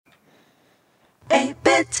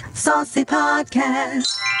8-Bit Saucy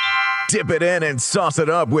Podcast. Dip it in and sauce it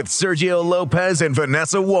up with Sergio Lopez and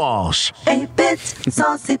Vanessa Walsh. 8-Bit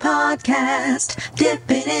Saucy Podcast. Dip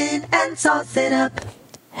it in and sauce it up.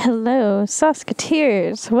 Hello,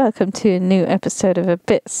 Sauceketeers. Welcome to a new episode of A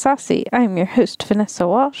Bit Saucy. I'm your host, Vanessa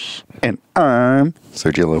Walsh. And I'm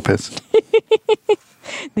Sergio Lopez.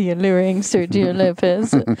 The alluring Sergio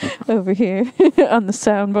Lopez over here on the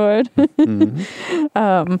soundboard.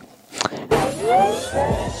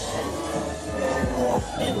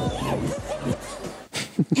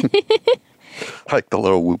 I like the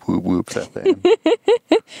little whoop whoop whoops at the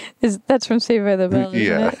end. That's from Saved by the Bell,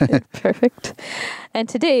 isn't it? Perfect. And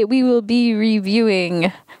today we will be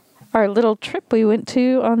reviewing our little trip we went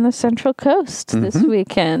to on the Central Coast this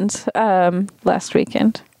weekend. Last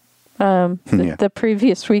weekend. The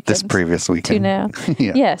previous weekend. This previous weekend. To now.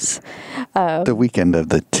 Yeah. Yes. The weekend of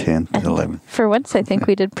the 10th and 11th. For once, I think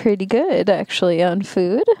we did pretty good, actually, on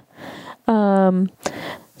food.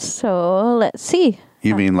 So, let's see.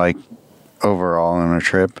 You mean like overall on a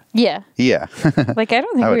trip? Yeah. Yeah. Like, I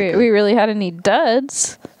don't think we really had any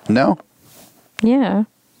duds. No? Yeah.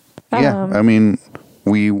 Yeah. I mean,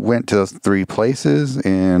 we went to those three places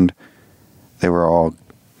and they were all,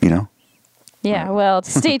 Yeah, well,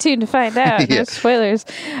 stay tuned to find out. No spoilers.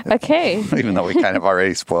 Okay. Even though we kind of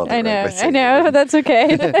already spoiled it. I know. That's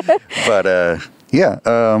okay. But,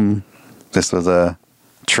 this was a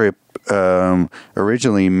trip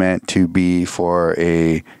originally meant to be for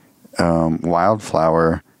a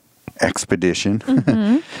wildflower expedition,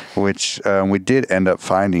 which we did end up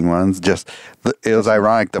finding ones. It was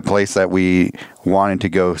ironic. The place that we wanted to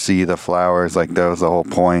go see the flowers, like that was the whole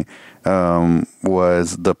point,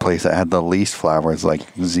 was the place that had the least flowers, like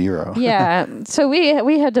 0. Yeah. So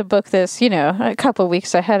we had to book this, a couple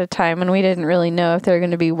weeks ahead of time, and we didn't really know if there were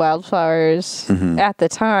going to be wildflowers at the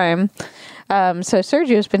time. So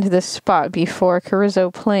Sergio's been to this spot before,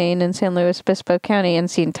 Carrizo Plain in San Luis Obispo County,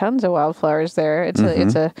 and seen tons of wildflowers there. It's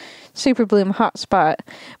a super bloom hot spot.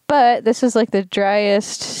 But this is like the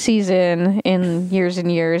driest season in years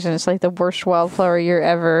and years, and it's like the worst wildflower year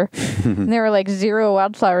ever. And there were like 0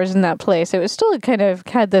 wildflowers in that place. It was still kind of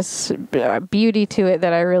had this beauty to it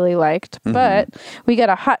that I really liked. But we got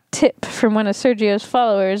a hot tip from one of Sergio's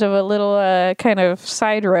followers of a little kind of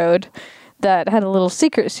side road that had a little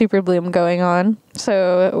secret super bloom going on.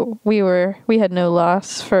 So we had no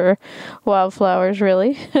loss for wildflowers,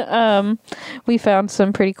 really. We found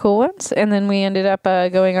some pretty cool ones, and then we ended up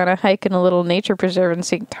going on a hike in a little nature preserve and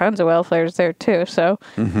seeing tons of wildflowers there too. So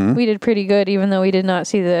we did pretty good, even though we did not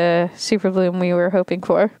see the super bloom we were hoping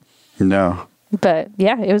for. No. But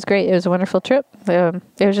yeah, it was great. It was a wonderful trip. It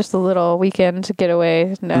was just a little weekend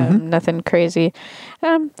getaway, nothing crazy.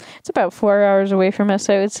 It's about 4 hours away from us,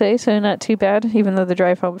 I would say, so not too bad, even though the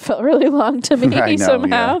drive home felt really long to me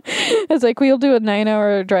somehow. Yeah. It's like, we'll do a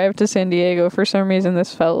 9-hour drive to San Diego. For some reason,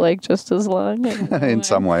 this felt like just as long. In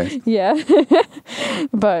some way. Yeah.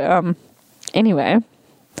 But anyway,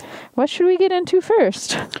 what should we get into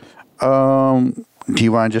first? Do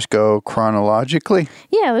you want to just go chronologically?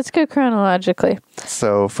 Yeah, let's go chronologically.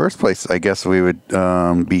 So first place I guess we would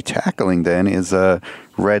be tackling then is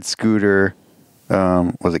Red Scooter,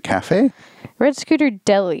 was it Cafe? Red Scooter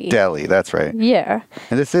Deli. Deli, that's right. Yeah.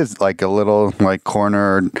 And this is like a little like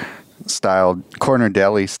corner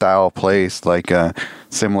deli style place, like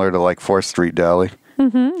similar to like 4th Street Deli.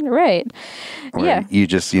 Right. Where you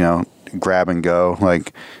just, grab and go,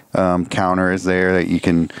 like counter is there that you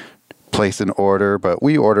can place an order, but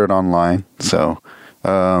we ordered online. So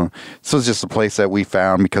this was just a place that we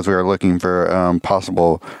found because we were looking for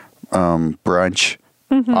possible brunch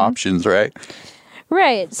options, right?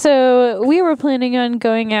 Right. So we were planning on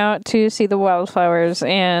going out to see the wildflowers,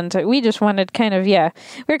 and we just wanted we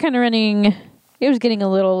were kind of running, it was getting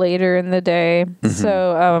a little later in the day.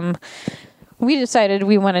 So we decided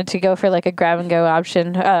we wanted to go for like a grab and go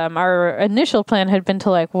option. Our initial plan had been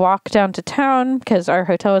to like walk down to town because our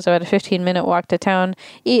hotel was about a 15-minute walk to town,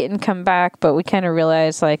 eat and come back. But we kind of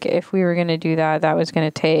realized like if we were going to do that, that was going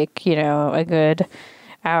to take, a good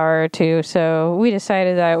hour or two. So we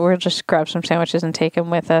decided that we'll just grab some sandwiches and take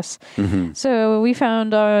them with us. So we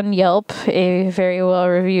found on Yelp a very well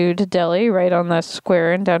reviewed deli right on the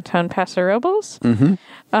square in downtown Paso Robles.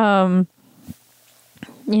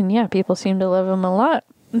 And yeah, people seem to love them a lot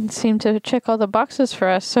and seem to check all the boxes for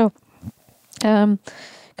us. So couldn't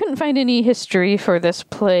find any history for this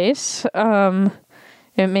place.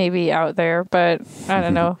 It may be out there, but I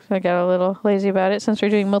don't know. I got a little lazy about it since we're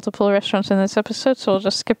doing multiple restaurants in this episode, so we'll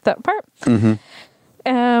just skip that part.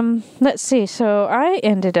 Let's see. So I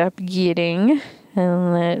ended up getting,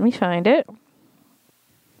 and let me find it,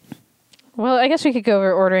 Well, I guess we could go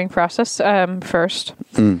over ordering process first.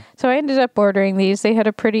 So I ended up ordering these. They had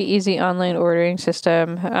a pretty easy online ordering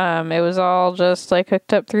system. It was all just like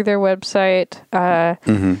hooked up through their website.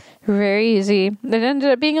 Very easy. It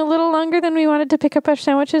ended up being a little longer than we wanted to pick up our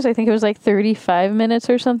sandwiches. I think it was like 35 minutes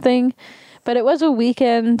or something. But it was a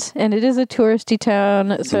weekend, and it is a touristy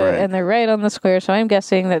town, so Right. and they're right on the square, so I'm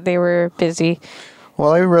guessing that they were busy.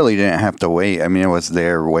 Well, I really didn't have to wait. I mean, it was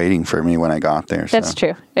there waiting for me when I got there. So. That's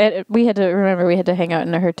true. We had to hang out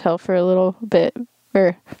in a hotel for a little bit,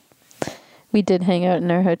 or we did hang out in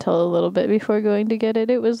our hotel a little bit before going to get it.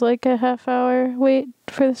 It was like a half-hour wait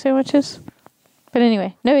for the sandwiches. But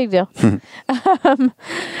anyway, no big deal.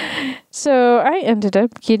 So I ended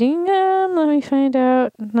up getting, let me find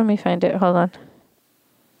it. Hold on.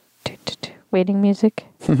 Waiting music.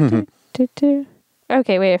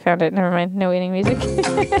 Okay, wait, I found it. Never mind. No waiting music.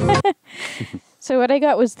 So what I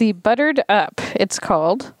got was the Buttered Up. It's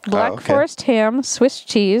called Black Forest ham, Swiss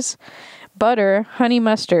cheese, butter, honey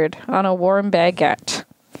mustard on a warm baguette.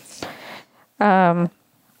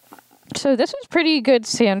 So this was pretty good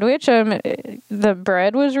sandwich. The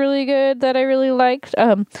bread was really good that I really liked.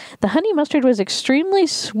 The honey mustard was extremely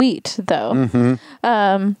sweet, though.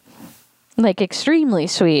 Like extremely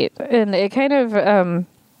sweet, and it kind of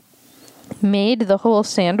made the whole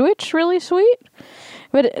sandwich really sweet.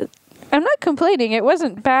 But I'm not complaining. It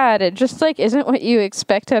wasn't bad. It just like isn't what you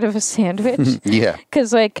expect out of a sandwich. Yeah.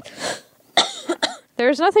 Because like.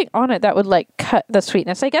 There's nothing on it that would like cut the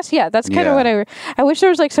sweetness. I guess, yeah, that's kind of what I wish there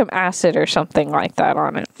was like some acid or something like that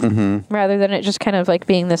on it. Rather than it just kind of like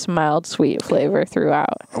being this mild sweet flavor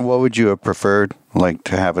throughout. What would you have preferred, like,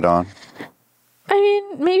 to have it on? I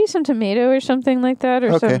mean, maybe some tomato or something like that,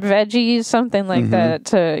 or some veggies, something like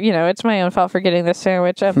that. It's my own fault for getting this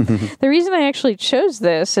sandwich. The reason I actually chose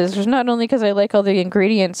this is not only because I like all the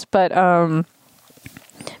ingredients, but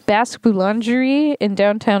Basque Boulangerie in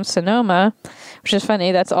downtown Sonoma, which is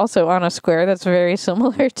funny. That's also on a square that's very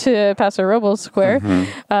similar to Paso Robles Square.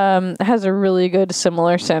 Has a really good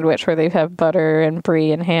similar sandwich where they have butter and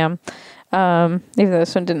brie and ham. Even though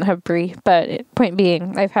this one didn't have brie. But point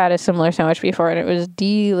being, I've had a similar sandwich before and it was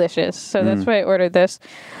delicious. So that's why I ordered this.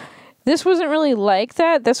 This wasn't really like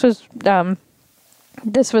that.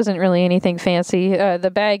 This wasn't really anything fancy.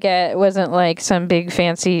 The baguette wasn't like some big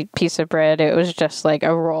fancy piece of bread. It was just like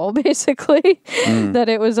a roll, basically, that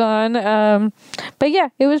it was on. But yeah,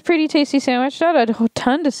 it was pretty tasty sandwich. Not a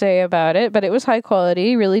ton to say about it, but it was high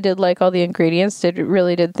quality. Really did like all the ingredients.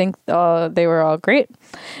 Really did think they were all great.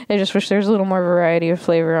 I just wish there was a little more variety of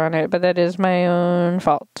flavor on it, but that is my own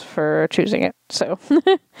fault for choosing it. So,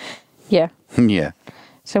 yeah. Yeah.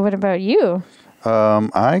 So what about you?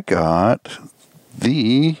 I got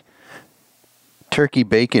the turkey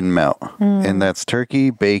bacon melt, and that's turkey,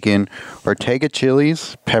 bacon, Ortega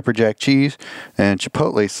chilies, pepper jack cheese, and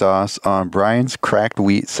chipotle sauce on Brian's cracked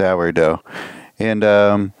wheat sourdough. And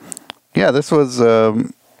this was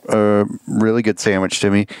a really good sandwich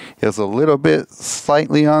to me. It was a little bit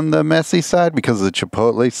slightly on the messy side because of the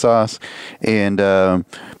chipotle sauce, and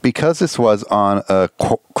because this was on a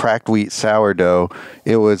cracked wheat sourdough,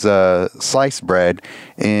 it was sliced bread,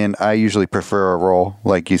 and I usually prefer a roll,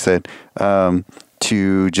 like you said,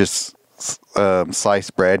 to just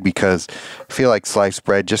sliced bread, because I feel like sliced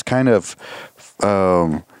bread just kind of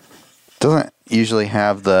doesn't usually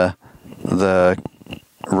have the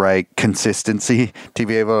right consistency to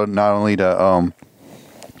be able to not only to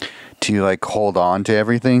like hold on to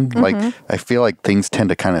everything. Like, I feel like things tend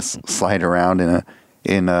to kind of slide around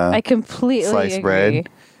in a I completely sliced agree. bread.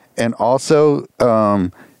 And also,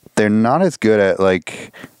 they're not as good at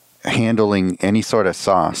like handling any sort of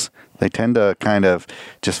sauce. They tend to kind of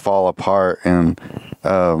just fall apart, and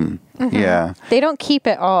yeah. They don't keep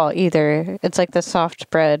it all either. It's like the soft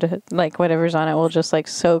bread, like whatever's on it will just like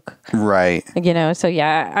soak. Right. So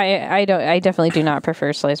yeah, I definitely do not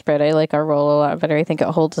prefer sliced bread. I like our roll a lot better. I think it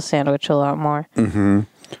holds a sandwich a lot more.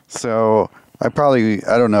 So I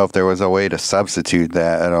don't know if there was a way to substitute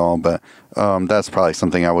that at all, but that's probably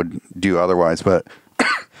something I would do otherwise. But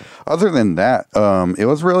other than that, it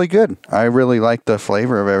was really good. I really liked the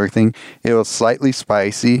flavor of everything. It was slightly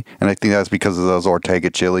spicy, and I think that's because of those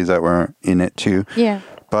Ortega chilies that were in it too. Yeah.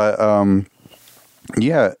 But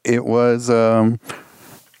yeah, it was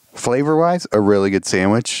flavor-wise a really good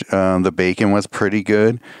sandwich. The bacon was pretty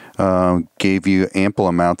good. Gave you ample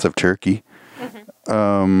amounts of turkey.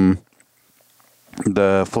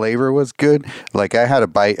 The flavor was good. Like, I had a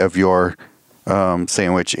bite of your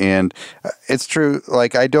sandwich, and it's true,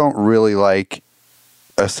 like, I don't really like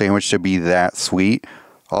a sandwich to be that sweet,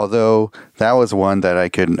 although that was one that I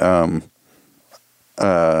could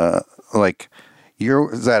like,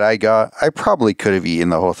 yours that I got, I probably could have eaten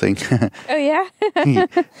the whole thing. Oh, yeah?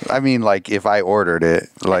 I mean, like, if I ordered it,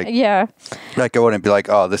 like, Yeah. like I wouldn't be like,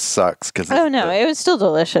 oh, this sucks. Cause Oh, no. It was still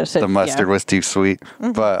delicious. the mustard was too sweet.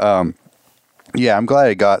 But, yeah, I'm glad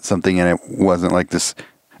I got something and it wasn't like this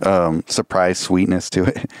surprise sweetness to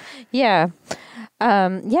it. Yeah.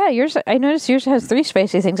 Yeah, yours. I noticed yours has 3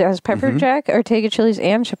 spicy things. It has pepper jack, Ortega chilies,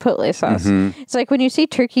 and chipotle sauce. It's like when you see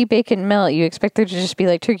turkey bacon melt, you expect there to just be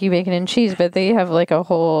like turkey bacon and cheese, but they have like a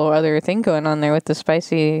whole other thing going on there with the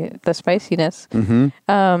spiciness. And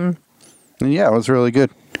yeah, it was really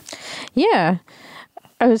good. Yeah,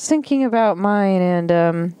 I was thinking about mine,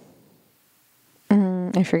 and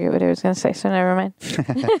I forget what I was going to say, so never mind.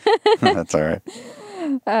 That's all right.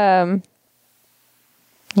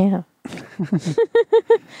 Yeah.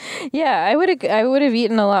 Yeah, I would have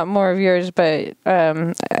eaten a lot more of yours, but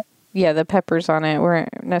yeah, the peppers on it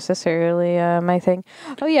weren't necessarily my thing.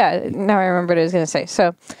 Oh yeah, now I remember what I was going to say.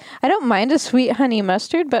 So, I don't mind a sweet honey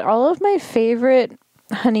mustard, but all of my favorite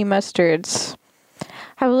honey mustards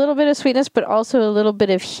have a little bit of sweetness, but also a little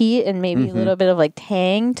bit of heat and maybe a little bit of like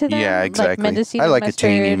tang to them. Yeah, exactly. Like Mendocino I like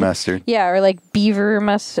mustard. a tangy mustard. Yeah, or like beaver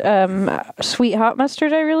sweet hot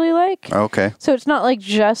mustard I really like. Okay. So it's not like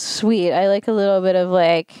just sweet. I like a little bit of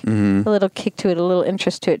like a little kick to it, a little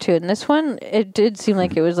interest to it too. And this one, it did seem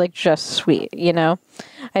like it was like just sweet, you know?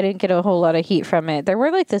 I didn't get a whole lot of heat from it. There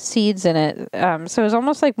were like the seeds in it. So it was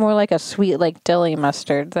almost like more like a sweet like deli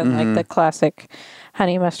mustard than like the classic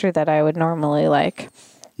honey mustard that I would normally like.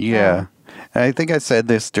 Yeah. I think I said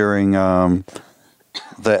this during the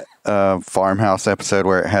farmhouse episode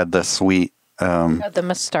where it had the sweet The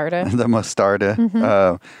mostarda. the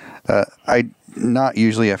mostarda. I'm not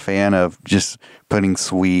usually a fan of just putting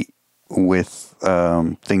sweet with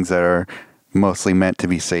things that are mostly meant to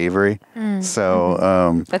be savory.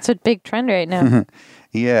 So That's a big trend right now.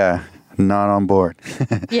 yeah, not on board.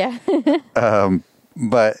 Yeah.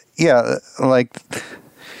 But yeah, like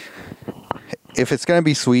if it's gonna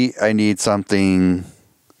be sweet, I need something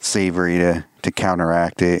savory to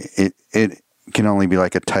counteract it. It can only be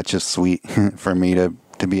like a touch of sweet for me to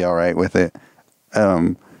be all right with it.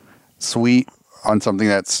 Sweet on something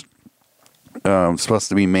that's supposed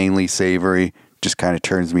to be mainly savory just kind of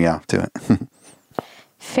turns me off to it.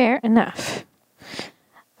 Fair enough.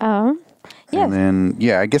 Yeah. And then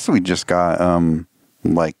I guess we just got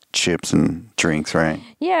like chips and drinks, right?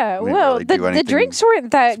 Yeah, We didn't well, really do the anything drinks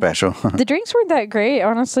weren't that Special. the drinks weren't that great,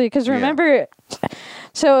 honestly, because remember,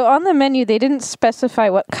 so on the menu they didn't specify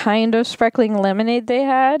what kind of sparkling lemonade they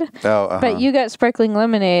had, but you got sparkling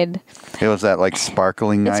lemonade. It was that like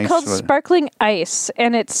sparkling ice. It's called sparkling ice,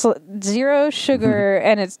 and it's 0 sugar,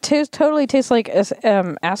 and it totally tastes like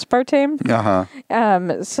aspartame.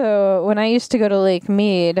 So when I used to go to Lake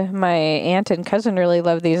Mead, my aunt and cousin really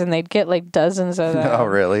loved these, and they'd get like dozens of them. Oh,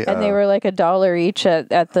 really? And they were like $1 each at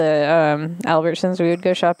the Albertsons we would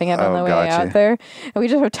go shopping at on the way out there. And we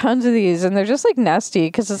just have tons of these, and they're just like nasty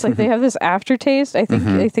because it's like they have this aftertaste. I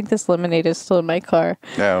think this lemonade is still in my car.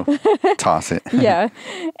 No, toss it. Yeah.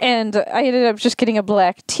 And I ended up just getting a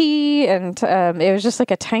black tea, and it was just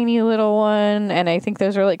like a tiny little one, and I think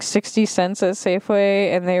those were like 60 cents at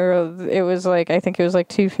Safeway, and I think it was like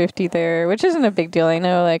 $2.50 there, which isn't a big deal. I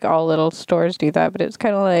know like all little stores do that, but it's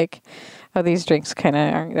kind of like, oh, these drinks kind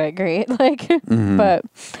of aren't that great. Like, but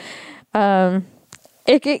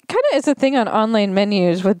it kind of is a thing on online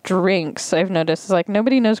menus with drinks. I've noticed, it's like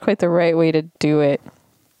nobody knows quite the right way to do it,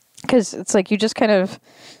 because it's like they just kind of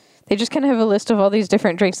have a list of all these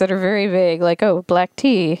different drinks that are very vague, like, oh, black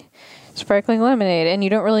tea, sparkling lemonade, and you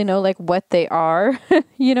don't really know like what they are.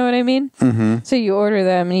 You know what I mean? So you order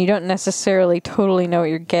them and you don't necessarily totally know what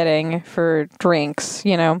you're getting for drinks,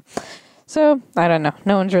 you know? So, I don't know.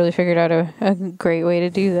 No one's really figured out a great way to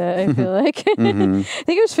do that, I feel like. I think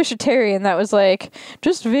it was Fishatarian that was like,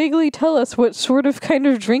 just vaguely tell us what sort of kind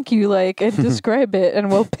of drink you like and describe it, and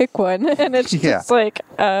we'll pick one. And it's just like,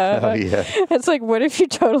 it's like, what if you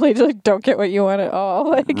totally just don't get what you want at all?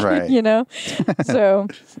 Like, right. You know? So,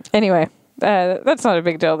 anyway. That's not a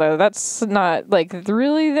big deal, though. That's not, like,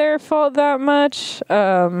 really their fault that much.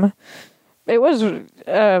 It was,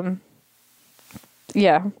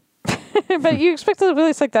 yeah. But you expect a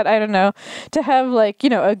place like that, I don't know, to have, like, you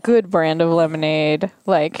know, a good brand of lemonade,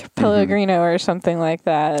 like Pellegrino or something like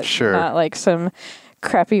that. Sure. Not like some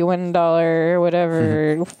crappy $1 or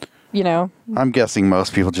whatever, you know. I'm guessing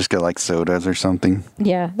most people just get, like, sodas or something.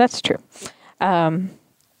 Yeah, that's true.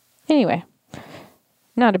 Anyway,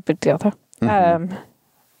 not a big deal, though.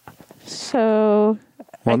 So...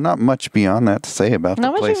 Well, not much beyond that to say about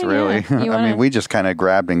the place, really. I mean, we just kind of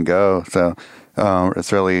grabbed and go, so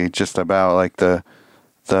it's really just about like the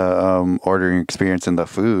the ordering experience and the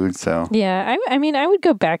food. So Yeah, I mean, I would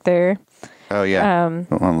go back there. oh yeah, I want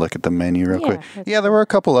to look at the menu real quick. that's Yeah, there were a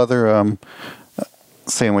couple other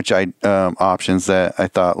sandwich options that I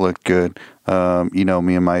thought looked good. You know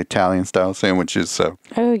me and my Italian style sandwiches, so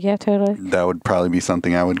Oh, yeah, totally. that would probably be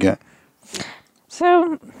something I would get.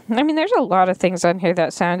 So, I mean, there's a lot of things on here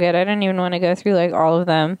that sound good. I don't even want to go through like all of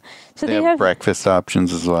them. So They have breakfast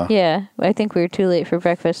options as well. Yeah, I think we were too late for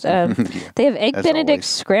breakfast. They have egg as Benedict always.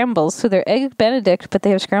 scrambles. So they're egg Benedict, but they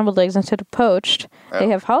have scrambled eggs instead of poached. They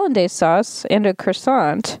have hollandaise sauce and a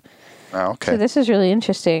croissant. Oh, okay. So this is really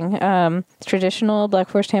interesting. Traditional Black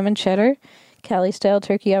Forest ham and cheddar, Cali style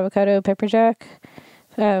turkey avocado pepper jack,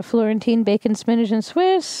 Florentine bacon spinach and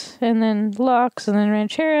Swiss, and then lox, and then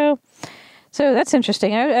ranchero. So that's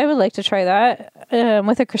interesting. I would like to try that.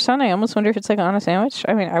 With a croissant, I almost wonder if it's like on a sandwich.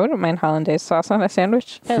 I mean, I wouldn't mind hollandaise sauce on a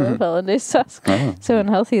sandwich. I love hollandaise sauce. Oh. So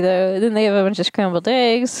unhealthy, though. Then they have a bunch of scrambled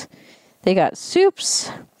eggs. They got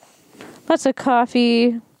soups, lots of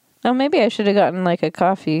coffee. Oh, maybe I should have gotten like a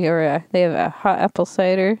coffee, or they have a hot apple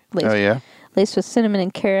cider laced, Oh yeah. laced with cinnamon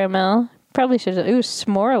and caramel. Probably should have. Ooh,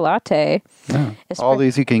 s'more latte. Yeah. It's All pre-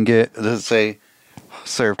 these you can get. Does it say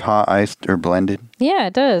served hot, iced, or blended? Yeah,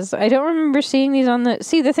 it does. I don't remember seeing these on the...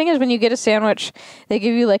 See, the thing is, when you get a sandwich, they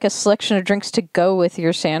give you like a selection of drinks to go with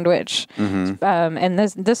your sandwich. And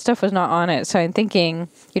this stuff was not on it. So I'm thinking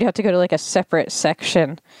you'd have to go to like a separate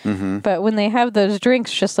section. But when they have those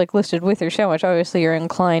drinks just like listed with your sandwich, obviously you're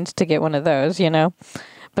inclined to get one of those, you know?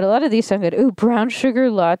 But a lot of these sound good. Ooh, brown sugar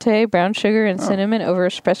latte, brown sugar and cinnamon over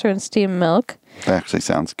espresso and steamed milk. That actually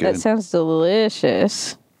sounds good. That sounds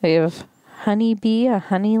delicious. They have honeybee, a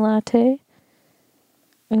honey latte.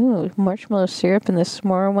 Ooh, marshmallow syrup in the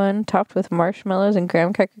s'more one, topped with marshmallows and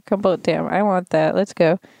graham cracker crumble. Damn, I want that. Let's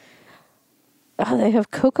go. Oh, they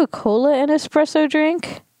have Coca-Cola and espresso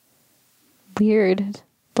drink. Weird.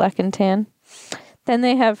 Black and tan. Then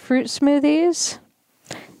they have fruit smoothies.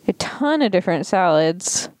 A ton of different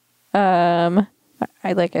salads. I'm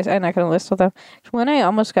not going to list all them. One I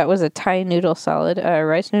almost got was a Thai noodle salad.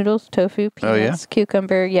 Rice noodles, tofu, peanuts,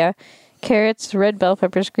 cucumber, carrots, red bell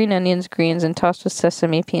peppers, green onions, greens, and tossed with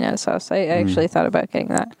sesame peanut sauce. I actually thought about getting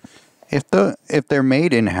that. If they're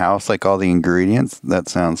made in house, like all the ingredients, that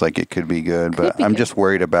sounds like it could be good. But I'm just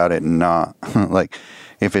worried about it not like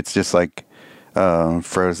if it's just like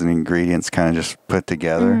frozen ingredients kind of just put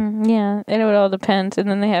together. Yeah, it would all depend. And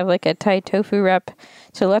then they have like a Thai tofu wrap.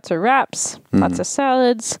 So lots of wraps, lots of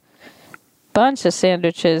salads, bunch of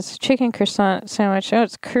sandwiches, chicken croissant sandwich. Oh,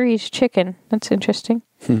 it's curry's chicken. That's interesting.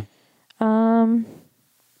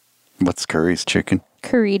 What's curry's chicken?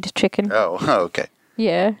 Curried chicken. Oh, okay.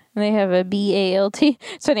 Yeah, and they have a BALT.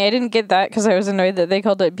 It's funny, I didn't get that because I was annoyed that they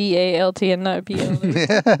called it BALT and not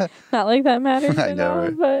BLT. Not like that matters I at know, all,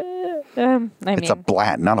 right? but It's a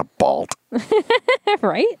blat, not a balt.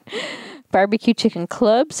 right? Barbecue chicken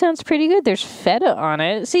club sounds pretty good. There's feta on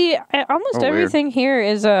it. See, almost weird. everything here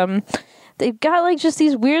is they've got like just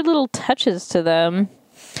these weird little touches to them.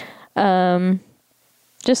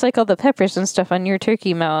 Just like all the peppers and stuff on your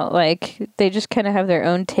turkey melt, like they just kind of have their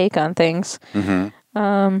own take on things.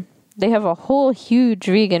 They have a whole huge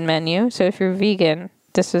vegan menu, so if you're vegan,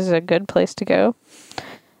 this is a good place to go.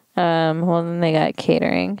 Well, then they got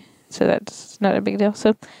catering, so that's not a big deal.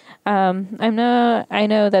 So, I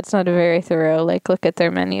know that's not a very thorough look at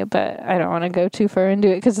their menu, but I don't want to go too far into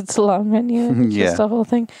it because it's a long menu. It's just a whole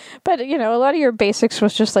thing. But a lot of your basics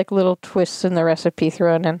was just like little twists in the recipe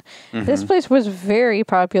thrown in. This place was very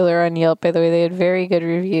popular on Yelp, by the way. They had very good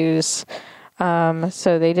reviews,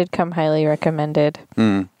 so they did come highly recommended.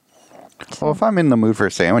 Well, if I'm in the mood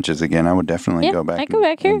for sandwiches again, I would definitely go back. I go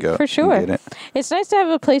back here for sure. Get it. It's nice to have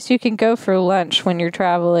a place you can go for lunch when you're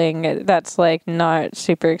traveling that's not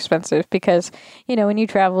super expensive because, when you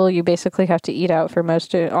travel, you basically have to eat out for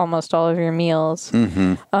almost all of your meals.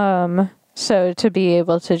 So to be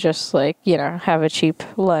able to just have a cheap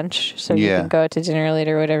lunch so you can go out to dinner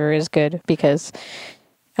later, whatever is good because,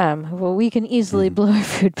 we can easily blow our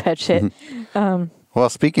food budget. Well,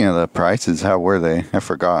 speaking of the prices, how were they? I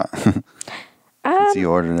forgot. Since you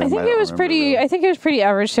ordered them, I think it was pretty. I think it was pretty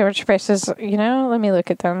average sandwich prices. Let me look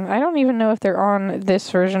at them. I don't even know if they're on this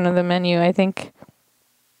version of the menu. I think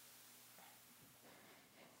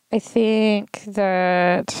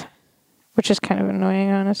that, which is kind of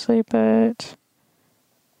annoying, honestly, but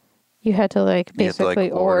you had to basically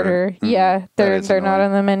order. Yeah, they're not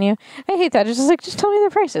on the menu. I hate that. It's just tell me the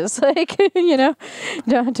prices. You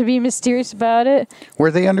don't have to be mysterious about it. Were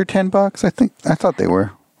they under $10? I thought they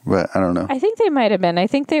were, but I don't know. I think they might have been. I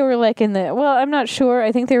think they were in the. Well, I'm not sure.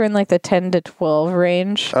 I think they were in the 10 to 12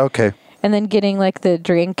 range. Okay. And then getting the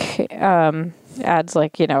drink adds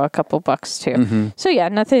like, a couple bucks too. So yeah,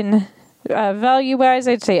 nothing value wise,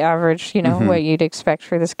 I'd say average, what you'd expect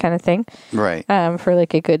for this kind of thing. Right. For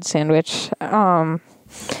like a good sandwich.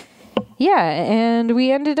 Yeah, and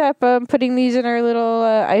we ended up putting these in our little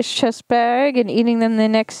ice chest bag and eating them the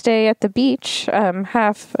next day at the beach.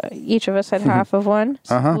 Each of us had half of one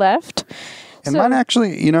left. And mine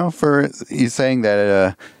actually, for you saying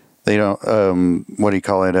that they don't, what do you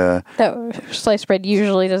call it? That sliced bread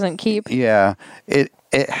usually doesn't keep. Yeah,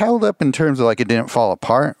 it held up in terms of like it didn't fall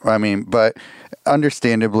apart. I mean, but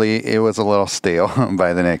understandably, it was a little stale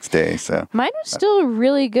by the next day. So mine was still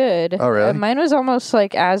really good. Oh, really? Mine was almost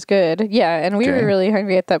like as good. Yeah, and we were really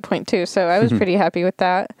hungry at that point too. So I was pretty happy with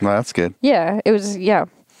that. Well, that's good. Yeah, it was. Yeah.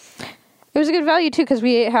 It was a good value, too, because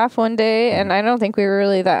we ate half one day, and I don't think we were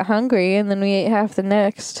really that hungry, and then we ate half the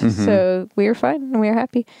next. So we were fine, and we were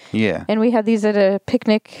happy. Yeah. And we had these at a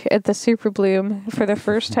picnic at the Super Bloom for the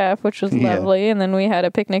first half, which was lovely, and then we had a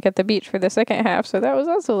picnic at the beach for the second half, so that was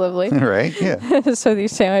also lovely. Right, yeah. So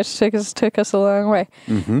these sandwiches took us a long way.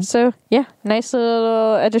 So, yeah, nice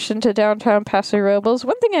little addition to downtown Paso Robles.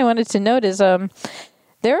 One thing I wanted to note is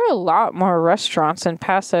there are a lot more restaurants in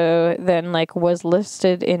Paso than like was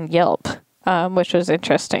listed in Yelp, which was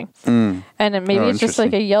interesting. And maybe it's just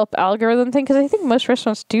like a Yelp algorithm thing, because I think most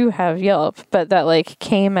restaurants do have Yelp, but that like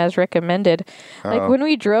came as recommended. Like when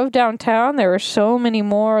we drove downtown, there were so many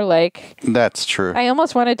more. Like that's true. I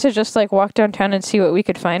almost wanted to just like walk downtown and see what we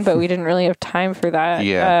could find, but we didn't really have time for that.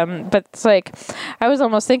 Yeah. But it's like I was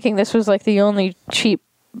almost thinking this was like the only cheap,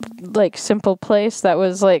 like simple place that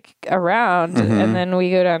was like around, and then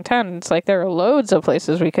we go downtown and it's like there are loads of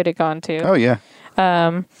places we could have gone to. Oh yeah.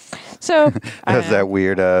 So there's that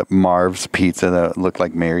weird Marv's pizza that looked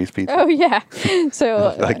like Mary's pizza. Oh yeah.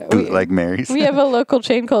 So like bootleg Mary's. We have a local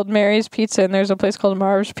chain called Mary's Pizza, and there's a place called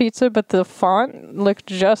Marv's Pizza, but the font looked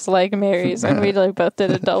just like Mary's, and we like both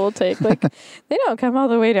did a double take. Like they don't come all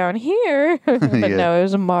the way down here, but no, it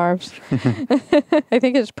was a Marv's. I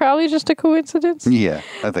think it's probably just a coincidence. Yeah,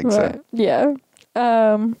 I think so. Yeah.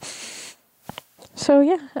 So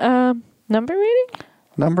yeah. Number rating.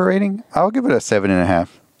 Number rating? I'll give it a 7.5.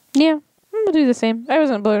 Yeah, we'll do the same. I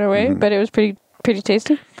wasn't blown away, but it was pretty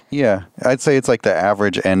tasty. Yeah, I'd say it's like the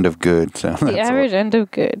average end of good. So the average end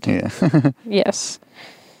of good. Yeah. Yes.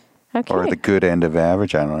 Okay. Or the good end of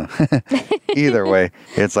average. I don't know. Either way,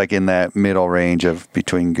 it's like in that middle range of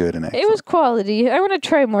between good and excellent. It was quality. I want to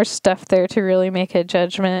try more stuff there to really make a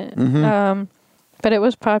judgment. But it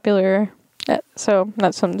was popular. So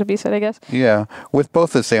that's something to be said, I guess. Yeah. With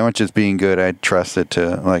both the sandwiches being good, I'd trust it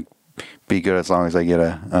to like be good as long as I get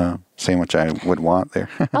a sandwich I would want there.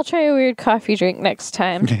 I'll try a weird coffee drink next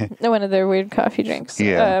time. One of their weird coffee drinks.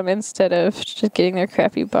 Yeah. Instead of just getting their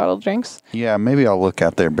crappy bottle drinks. Yeah, maybe I'll look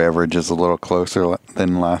at their beverages a little closer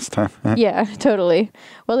than last time. Yeah, totally.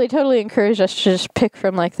 Well, they totally encourage us to just pick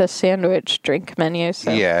from like the sandwich drink menu.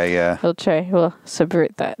 So yeah. We'll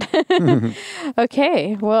subvert that.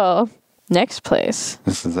 Okay, well, next place.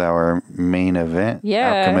 This is our main event.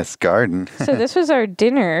 Yeah. Alchemist Garden. So this was our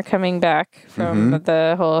dinner coming back from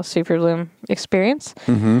the whole Super Bloom experience.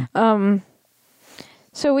 So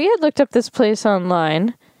we had looked up this place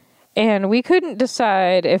online, and we couldn't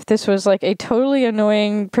decide if this was like a totally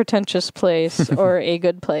annoying, pretentious place or a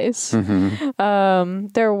good place. Their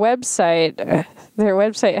website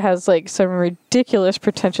has like some ridiculous,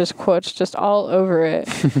 pretentious quotes just all over it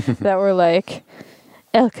that were like,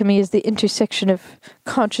 alchemy is the intersection of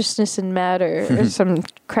consciousness and matter, or some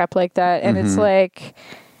crap like that. And it's like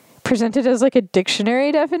presented as like a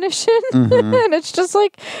dictionary definition. And it's just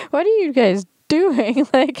like, what are you guys doing?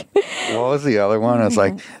 Like, what was the other one? It was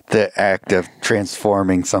like the act of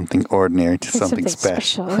transforming something ordinary to something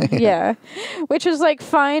special. Yeah. Which is like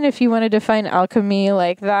fine if you want to define alchemy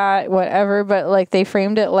like that, whatever, but like they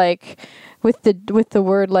framed it like with the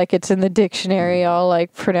word like it's in the dictionary all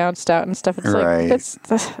like pronounced out and stuff. It's right. like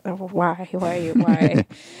that's why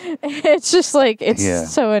it's just like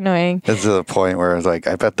it's so annoying. This is the point where I was like,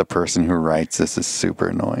 I bet the person who writes this is super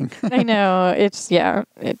annoying. I know. It's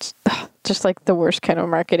just like the worst kind of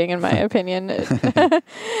marketing in my opinion.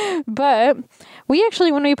 But we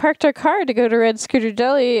actually, when we parked our car to go to Red Scooter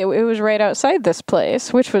Deli, it was right outside this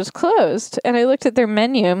place, which was closed, and I looked at their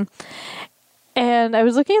menu. And I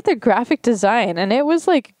was looking at their graphic design, and it was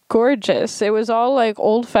like gorgeous. It was all like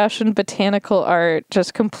old-fashioned botanical art,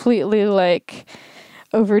 just completely like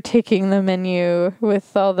overtaking the menu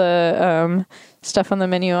with all the stuff on the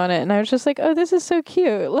menu on it. And I was just like, oh, this is so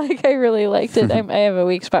cute. Like, I really liked it. I have a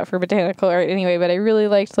weak spot for botanical art anyway, but I really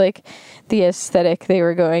liked like the aesthetic they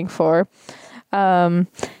were going for.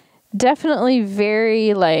 definitely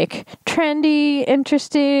very like trendy,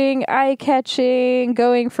 interesting, eye-catching,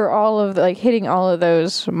 going for all of like hitting all of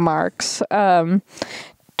those marks.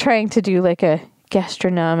 Trying to do like a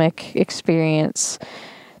gastronomic experience.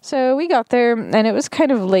 So we got there and it was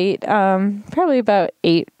kind of late, probably about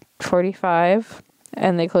 8:45,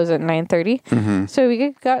 and they close at 9:30. So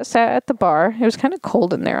we got sat at the bar. It was kind of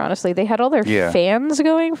cold in there, honestly. They had all their fans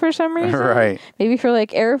going for some reason. Right. Maybe for like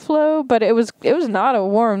airflow, but it was not a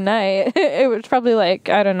warm night. It was probably like,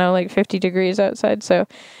 I don't know, like 50 degrees outside. So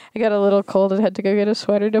I got a little cold and had to go get a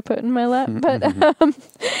sweater to put in my lap. But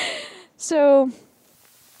so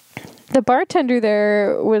the bartender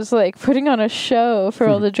there was like putting on a show for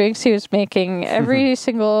all the drinks he was making. Every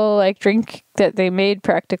single like drink that they made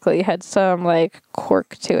practically had some like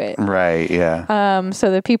quirk to it. Right, yeah.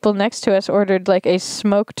 So the people next to us ordered like a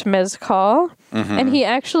smoked mezcal, and he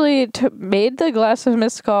actually made the glass of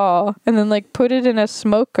mezcal and then like put it in a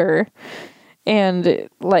smoker and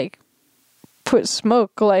like put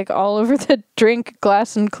smoke like all over the drink,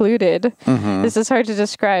 glass included. This is hard to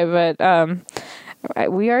describe, but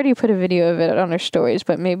we already put a video of it on our stories,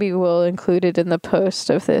 but maybe we'll include it in the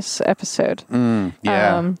post of this episode.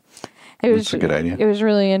 Yeah. That's a good idea. It was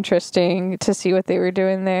really interesting to see what they were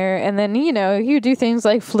doing there. And then, you know, he would do things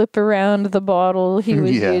like flip around the bottle he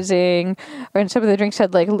was using, and some of the drinks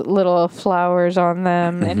had like little flowers on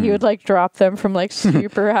them, and he would like drop them from like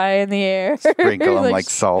super high in the air. Sprinkle them like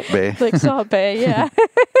Salt Bay. Like Salt Bay, yeah.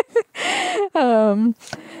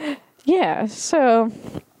 Yeah, so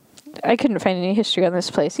I couldn't find any history on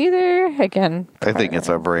this place either. Again, I think it's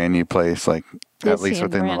a brand new place, like at least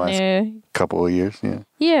within the last couple of years. Yeah.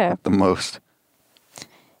 Yeah. At the most.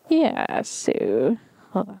 Yeah. So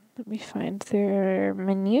hold on. Let me find their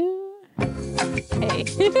menu. Hey.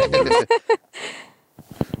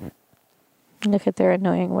 Look at their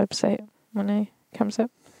annoying website when it comes up.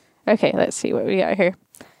 Okay, let's see what we got here.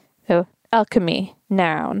 So, alchemy,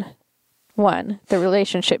 noun. 1. The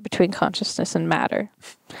relationship between consciousness and matter.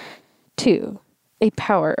 2. A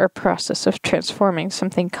power or process of transforming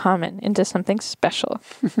something common into something special.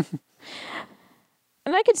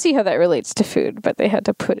 And I could see how that relates to food, but they had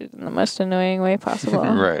to put it in the most annoying way possible.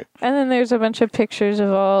 Right. And then there's a bunch of pictures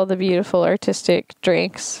of all the beautiful artistic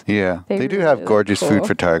drinks. Yeah. They do have gorgeous food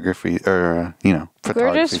photography, or,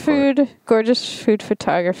 photography. Gorgeous food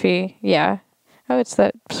photography. Yeah. Oh, it's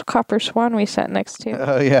that copper swan we sat next to.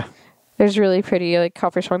 Oh, yeah. There's really pretty like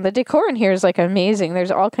copper swan. The decor in here is like amazing.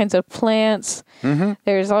 There's all kinds of plants.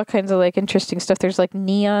 There's all kinds of like interesting stuff. There's like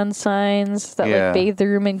neon signs that like bathe the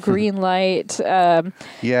room in green light.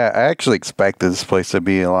 Yeah, I actually expected this place to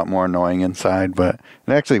be a lot more annoying inside, but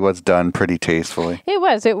it actually was done pretty tastefully. It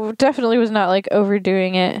was. It definitely was not like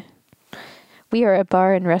overdoing it. We are a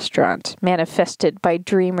bar and restaurant manifested by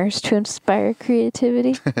dreamers to inspire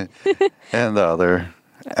creativity. And the other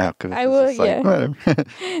alchemist. I will, whatever.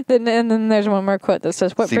 then there's one more quote that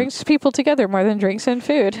says, "What brings people together more than drinks and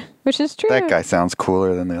food?" Which is true. That guy sounds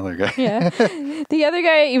cooler than the other guy. Yeah. The other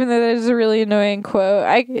guy, even though there's a really annoying quote,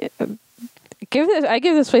 I give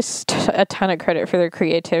this place a ton of credit for their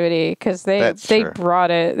creativity, because they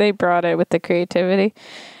brought it. They brought it with the creativity.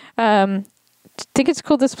 I think it's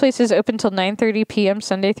cool. This place is open till 9:30 p.m.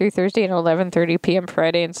 Sunday through Thursday and 11:30 p.m.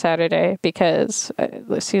 Friday and Saturday, because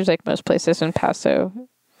it seems like most places in Paso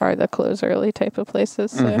are the close early type of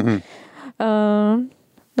places. So,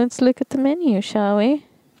 let's look at the menu, shall we?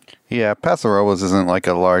 Yeah, Paso Robles isn't like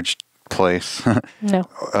a large place. No.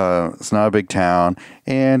 It's not a big town,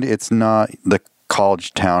 and it's not the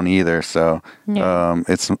college town either. So,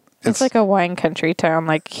 it's like a wine country town,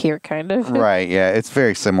 like here, kind of. Right, yeah. It's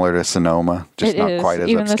very similar to Sonoma, just not quite as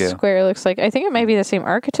even upscale. The square looks like, I think it might be the same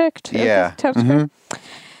architect. Yeah. Town square.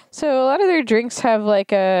 So a lot of their drinks have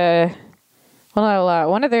like not a lot.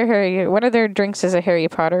 One of their drinks is a Harry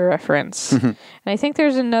Potter reference. And I think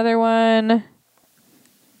there's another one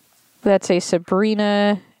that's a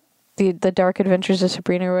Sabrina, the Dark Adventures of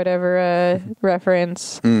Sabrina or whatever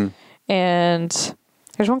reference. And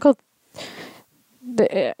there's one called...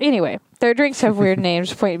 Anyway, their drinks have weird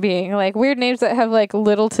names, point being. Like, weird names that have, like,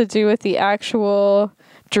 little to do with the actual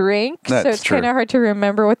drink. That's so it's kind of hard to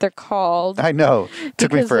remember what they're called. I know. It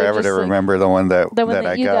took me forever to remember the one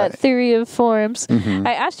that you got. Theory of Forms.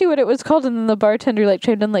 I asked you what it was called, and then the bartender, like,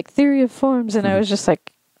 chimed in, like, Theory of Forms, and I was just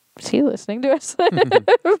like, is he listening to us?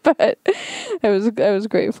 But I was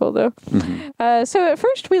grateful, though. So at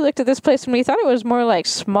first we looked at this place and we thought it was more like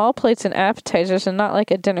small plates and appetizers and not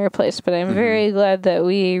like a dinner place, but I'm very glad that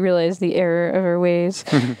we realized the error of our ways.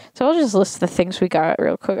 So I'll just list the things we got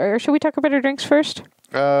real quick. Or should we talk about our drinks first?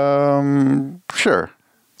 Sure.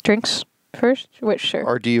 Drinks first? Which, sure.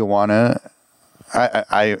 Or do you want to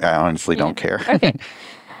I honestly don't care. Okay.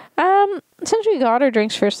 Since we got our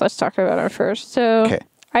drinks first, let's talk about our first. So Okay.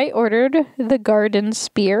 I ordered the Garden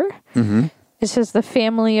Spear. Mm-hmm. It says the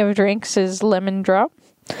family of drinks is lemon drop,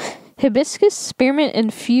 hibiscus spearmint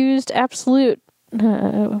infused absolute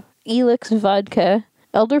Elix vodka,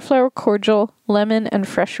 elderflower cordial, lemon, and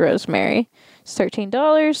fresh rosemary. It's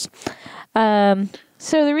 $13.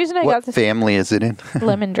 So the reason I got this family is it in?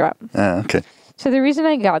 lemon drop. Okay. So the reason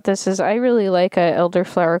I got this is I really like a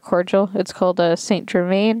elderflower cordial. It's called a Saint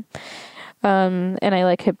Germain. And I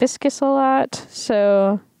like hibiscus a lot.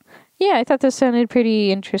 So yeah, I thought this sounded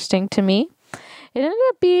pretty interesting to me. It ended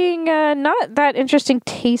up being not that interesting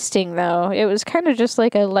tasting, though. It was kind of just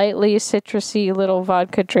like a lightly citrusy little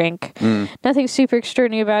vodka drink. Nothing super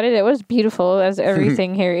extraordinary about it. It was beautiful, as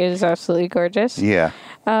everything here is absolutely gorgeous. Yeah.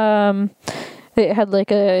 It had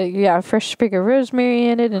like a fresh sprig of rosemary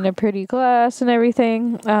in it and a pretty glass and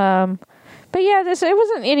everything. But yeah, it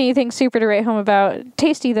wasn't anything super to write home about.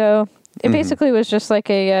 Tasty, though. It basically was just like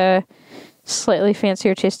a slightly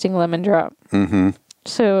fancier tasting lemon drop. Mm-hmm.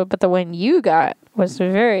 So, but the one you got was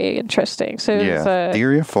very interesting. So yeah,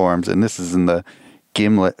 Theory Forms, and this is in the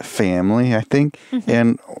Gimlet family, I think.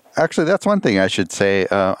 And actually, that's one thing I should say.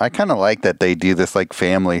 I kind of like that they do this like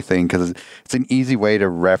family thing because it's an easy way to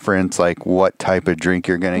reference like what type of drink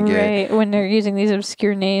you're going to get. Right, when they're using these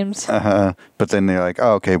obscure names. But then they're like,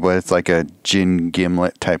 oh, okay, but it's like a gin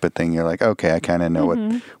gimlet type of thing. You're like, okay, I kind of know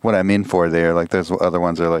what I'm in for there. Like those other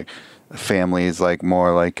ones are like family is like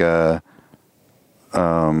more like a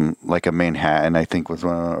Manhattan, I think was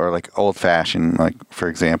one of them, or like old fashioned, like for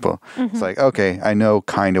example. It's like, okay, I know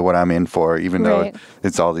kind of what I'm in for, even though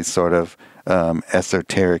it's all these sort of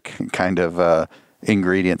esoteric kind of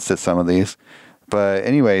ingredients to some of these. But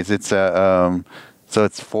anyways, it's so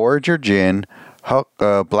it's Forager gin,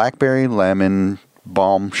 blackberry lemon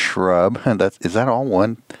balm shrub. Is that all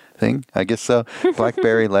one thing? I guess so.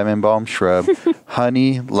 Blackberry lemon balm shrub,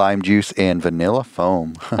 honey, lime juice, and vanilla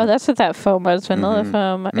foam. Oh, that's what that foam was, vanilla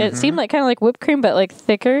foam. It seemed like kind of like whipped cream, but like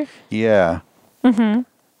thicker. Yeah.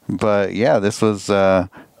 But yeah, this was a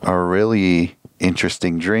really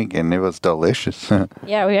interesting drink, and it was delicious.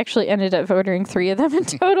 Yeah, we actually ended up ordering 3 of them in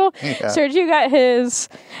total. Sergio got his,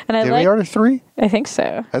 and Did we order 3? I think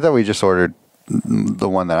so. I thought we just ordered the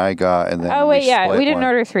one that I got, and then we didn't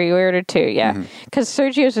order 3, we ordered 2. Because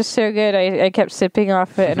Sergio's was so good, I kept sipping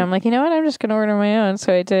off it, and I'm like, you know what, I'm just gonna order my own.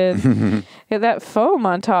 So I did. That foam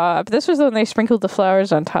on top, this was the one they sprinkled the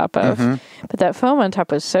flowers on top of, but that foam on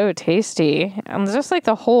top was so tasty, and just like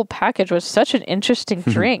the whole package was such an interesting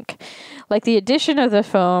drink. Like the addition of the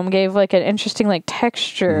foam gave like an interesting like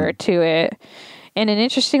texture to it, and an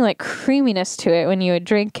interesting like creaminess to it when you would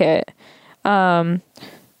drink it.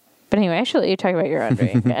 But anyway, I should let you talk about your own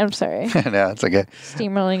drink. I'm sorry. No, it's okay.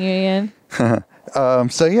 Steamrolling you again.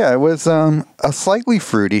 So yeah, it was a slightly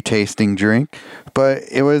fruity tasting drink, but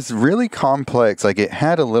it was really complex. Like it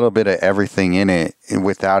had a little bit of everything in it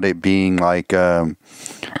without it being like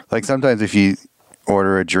sometimes if you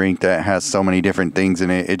order a drink that has so many different things in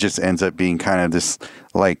it, it just ends up being kind of this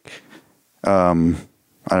like I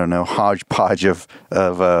don't know, hodgepodge of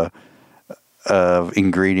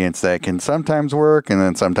ingredients that can sometimes work and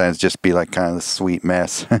then sometimes just be like kind of a sweet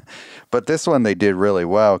mess. But this one they did really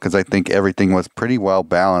well because I think everything was pretty well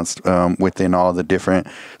balanced within all the different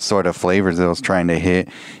sort of flavors it was trying to hit.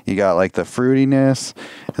 You got like the fruitiness,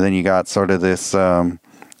 and then you got sort of this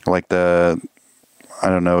like the, I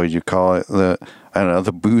don't know what you call it, the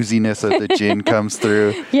booziness of the gin comes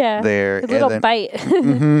through. Yeah, there. a little bite.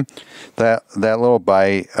 That little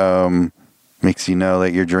bite makes you know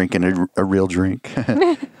that you're drinking a real drink.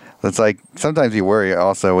 It's like sometimes you worry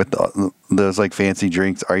also with those like fancy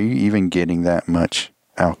drinks. Are you even getting that much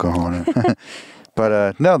alcohol in it?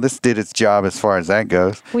 But no, this did its job as far as that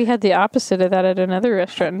goes. We had the opposite of that at another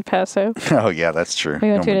restaurant in Paso. Oh yeah, that's true.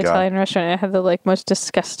 We went to an Italian restaurant and it had the like most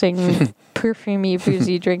disgusting, perfumey,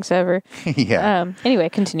 boozy drinks ever. Yeah. Anyway,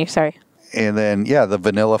 continue. Sorry. And then yeah, the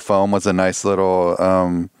vanilla foam was a nice little,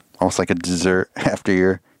 almost like a dessert after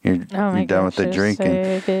you're done with the drink.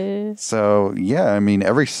 So good. So yeah, I mean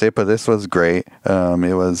every sip of this was great.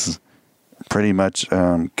 It was pretty much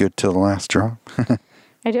good till the last drop.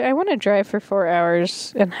 I want to drive for 4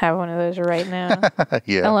 hours and have one of those right now.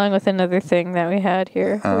 Yeah. Along with another thing that we had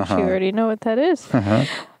here, which you already know what that is.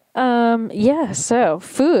 Yeah, so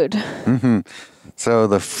food. So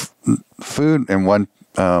the food and one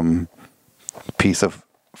piece of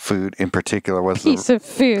food in particular was of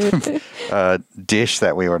food. Dish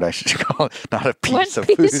that we ordered, I should call it, not a piece of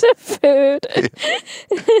food.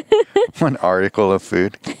 One article of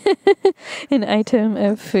food. An item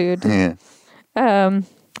of food. Yeah.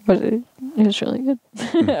 What but it was really good.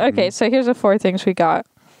 Okay, so here's the 4 things we got.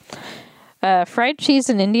 Fried cheese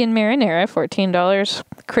and Indian marinara, $14.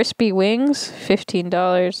 Crispy wings,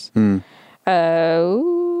 $15.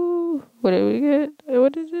 What did we get?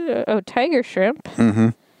 What did it? Oh, tiger shrimp,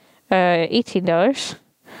 $18.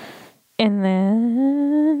 And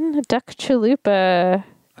then duck chalupa,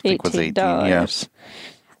 I think was 18, yes.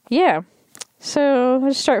 Yeah. So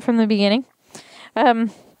let's start from the beginning.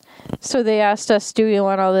 So they asked us, do we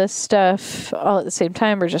want all this stuff all at the same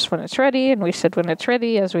time or just when it's ready? And we said when it's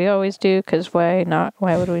ready, as we always do, because why not?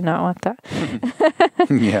 Why would we not want that?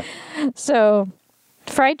 Yeah. So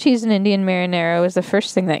fried cheese and Indian marinara was the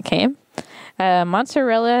first thing that came.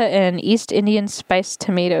 Mozzarella and East Indian spiced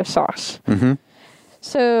tomato sauce.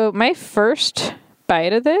 So my first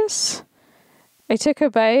bite of this, I took a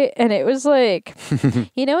bite and it was like,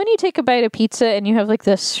 you know when you take a bite of pizza and you have like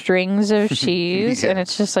the strings of cheese and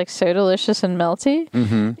it's just like so delicious and melty?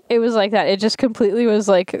 It was like that. It just completely was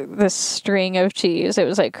like this string of cheese. It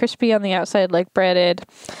was like crispy on the outside, like breaded.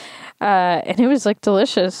 And it was like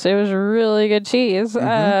delicious. It was really good cheese. So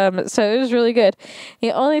it was really good.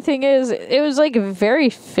 The only thing is, it was like very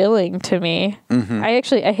filling to me. I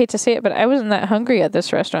hate to say it, but I wasn't that hungry at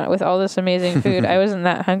this restaurant with all this amazing food. I wasn't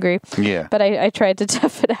that hungry. Yeah. But I tried to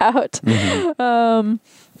tough it out. But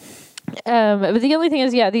the only thing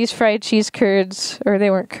is, these fried cheese curds, or they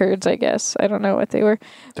weren't curds, I guess. I don't know what they were.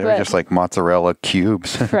 They were just like mozzarella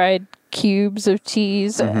cubes. Fried cubes of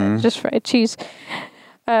cheese. Just fried cheese.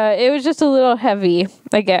 It was just a little heavy,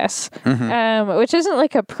 I guess, which isn't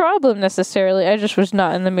like a problem necessarily. I just was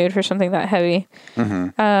not in the mood for something that heavy.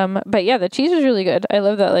 But yeah, the cheese was really good. I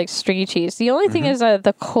love that like stringy cheese. The only thing is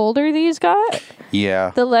the colder these got,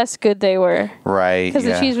 the less good they were. Right. Because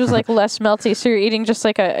the cheese was like less melty. So you're eating just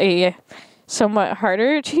like a somewhat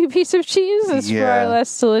harder piece of cheese. It's far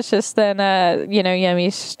less delicious than yummy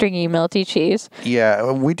stringy melty cheese.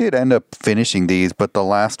 Yeah, we did end up finishing these, but the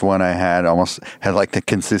last one I had almost had like the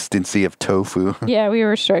consistency of tofu. Yeah, we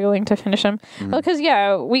were struggling to finish them. Well, because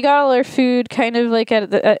we got all our food kind of like at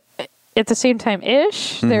the same time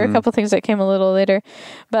ish. There were a couple things that came a little later,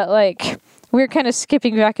 but like we were kind of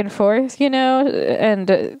skipping back and forth,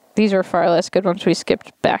 and these were far less good once we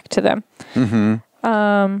skipped back to them.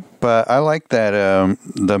 But I like that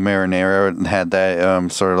the marinara had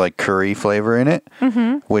that sort of like curry flavor in it,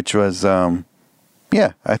 which was I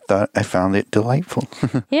found it delightful.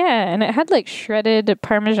 Yeah, and it had like shredded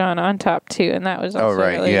Parmesan on top too, and that was also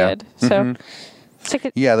really good. So, it's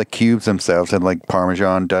like the cubes themselves had like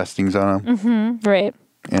Parmesan dustings on them. Right.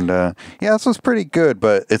 And this was pretty good,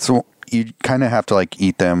 but you kind of have to like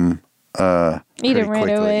eat them. Eat them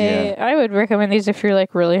right away. Yeah. I would recommend these if you're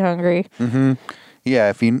like really hungry.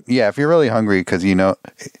 Yeah, if you're really hungry, because you know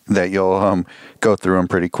that you'll go through them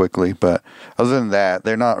pretty quickly. But other than that,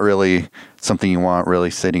 they're not really something you want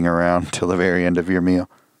really sitting around till the very end of your meal.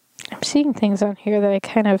 I'm seeing things on here that I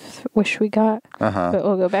kind of wish we got, but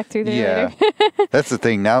we'll go back through there later. That's the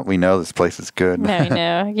thing. Now we know this place is good. Now we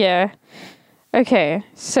know. Yeah. Okay,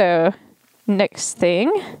 so next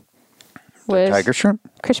thing was tiger shrimp,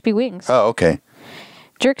 crispy wings. Oh, okay.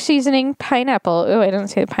 Jerk seasoning, pineapple. Oh, I didn't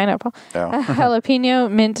say the pineapple. Oh. Jalapeno,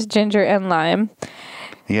 mint, ginger, and lime.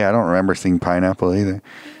 Yeah, I don't remember seeing pineapple either.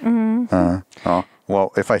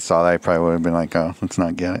 Well, if I saw that, I probably would have been like, oh, let's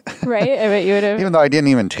not get it. Right? I bet you would have. Even though I didn't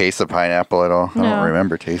even taste the pineapple at all. I don't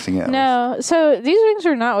remember tasting it. No. So these wings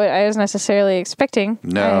were not what I was necessarily expecting.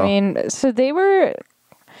 No. I mean, so they were...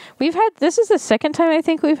 This is the second time I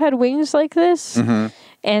think we've had wings like this.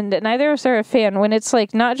 And neither of us are a fan when it's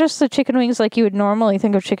like not just the chicken wings like you would normally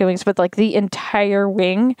think of chicken wings, but like the entire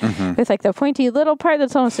wing with like the pointy little part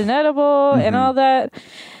that's almost inedible and all that.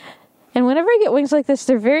 And whenever I get wings like this,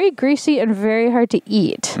 they're very greasy and very hard to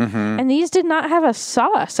eat. And these did not have a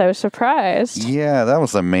sauce. I was surprised. Yeah, that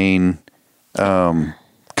was the main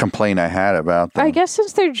complaint I had about them. I guess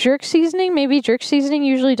since they're jerk seasoning, maybe jerk seasoning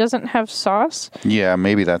usually doesn't have sauce. Yeah,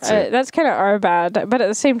 maybe that's it. That's kind of our bad. But at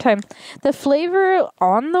the same time, the flavor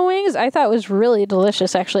on the wings I thought was really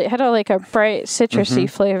delicious, actually. It had a bright citrusy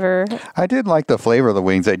flavor. I did like the flavor of the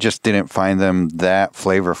wings. I just didn't find them that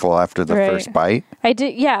flavorful after the first bite. I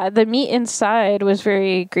did, yeah. The meat inside was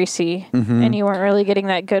very greasy, and you weren't really getting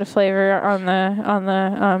that good flavor on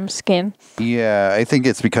the skin. Yeah, I think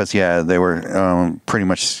it's because they were pretty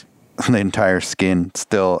much the entire skin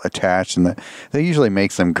still attached, and that usually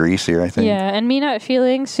makes them greasier, I think. Yeah, and me not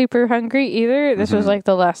feeling super hungry either. This was like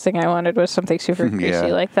the last thing I wanted was something super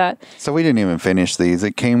greasy like that. So we didn't even finish these.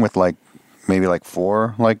 It came with maybe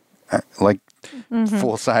 4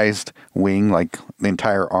 full-sized wing, like the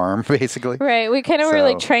entire arm, basically. Right. We kind of were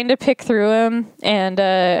like trying to pick through them, and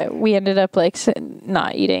we ended up like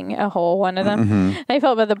not eating a whole one of them. I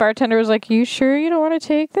felt bad. The bartender was like, "You sure you don't want to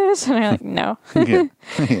take this?" And I'm like, "No."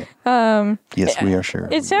 Yes, we are sure.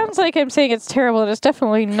 It sounds like I'm saying it's terrible, and it's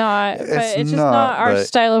definitely not. But it's just not our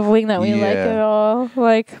style of wing that we like at all.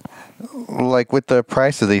 Like with the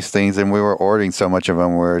price of these things, and we were ordering so much of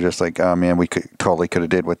them, we were just like, "Oh man, we could have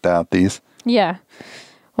did without these." Yeah.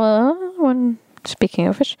 Well, speaking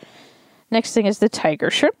of which, next thing is the tiger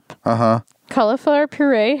shrimp. Cauliflower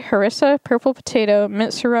puree, harissa, purple potato,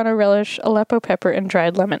 mint serrano relish, Aleppo pepper, and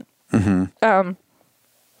dried lemon.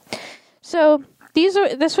 So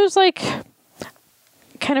this was like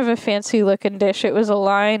kind of a fancy looking dish. It was a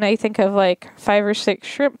line, I think, of like 5 or 6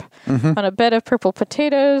 shrimp on a bed of purple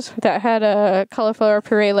potatoes that had a cauliflower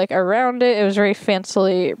puree like around it. It was very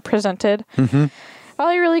fancily presented. All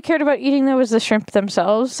I really cared about eating, though, was the shrimp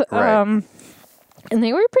themselves. Right. And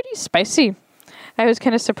they were pretty spicy. I was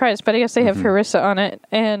kind of surprised, but I guess they have harissa on it.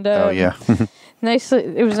 And it was nice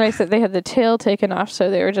that they had the tail taken off, so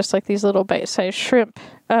they were just like these little bite-sized shrimp.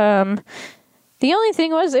 The only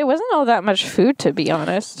thing was, it wasn't all that much food, to be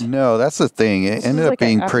honest. No, that's the thing. It ended up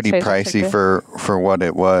being pretty pricey for what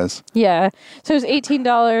it was. Yeah. So it was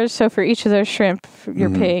 $18. So for each of those shrimp, you're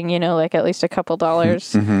paying, like at least a couple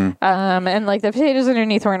dollars. And like the potatoes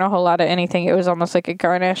underneath weren't a whole lot of anything. It was almost like a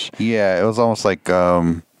garnish. Yeah, it was almost like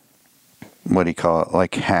what do you call it?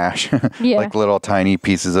 Like hash. Like little tiny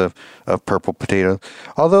pieces of purple potatoes.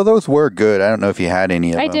 Although those were good. I don't know if you had any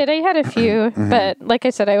of them. I did. I had a few. But like I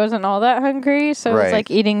said, I wasn't all that hungry. So it was like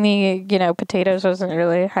eating the, potatoes wasn't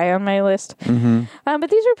really high on my list. But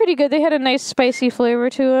these were pretty good. They had a nice spicy flavor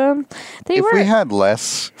to them. If we had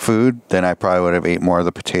less food, then I probably would have ate more of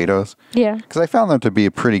the potatoes. Yeah. Because I found them to be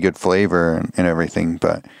a pretty good flavor and everything.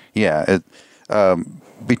 But yeah,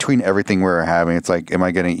 between everything we were having, it's like, am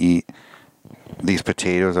I going to eat these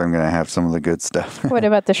potatoes? I'm going to have some of the good stuff. What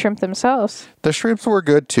about the shrimp themselves? The shrimps were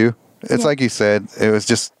good too. It's like you said, it was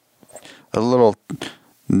just a little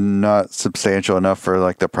not substantial enough for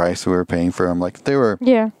like the price we were paying for them. Like they were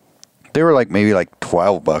like maybe like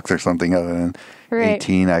 $12 or something other than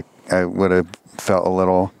 18. I would have felt a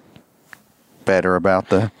little better about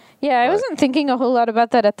the. Yeah, I wasn't thinking a whole lot about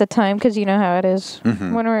that at the time because you know how it is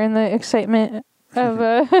when we're in the excitement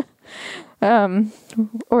of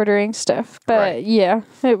ordering stuff. But yeah,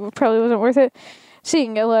 it probably wasn't worth it.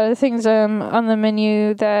 Seeing a lot of things on the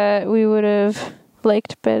menu that we would have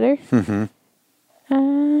liked better.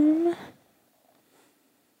 I'm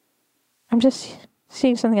just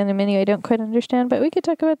seeing something on the menu I don't quite understand, but we could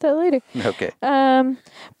talk about that later. Okay.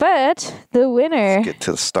 But the winner Let's get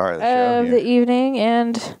to the star of the show the evening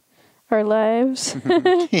and our lives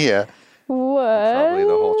yeah. was Probably the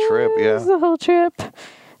whole trip, yeah. The whole trip.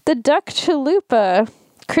 The duck chalupa,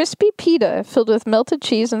 crispy pita filled with melted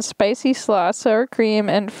cheese and spicy slaw, sour cream,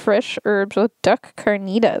 and fresh herbs with duck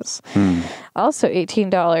carnitas. Also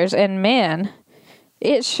 $18. And man,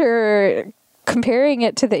 it sure, comparing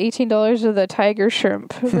it to the $18 of the tiger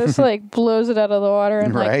shrimp, this like blows it out of the water.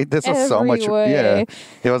 And, like, this was so much. way. Yeah,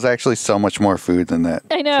 it was actually so much more food than that.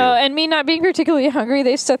 I know, too. And me not being particularly hungry,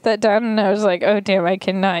 they set that down, and I was like, "Oh damn, I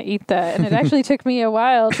cannot eat that." And it actually took me a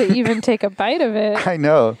while to even take a bite of it. I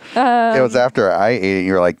know. It was after I ate it.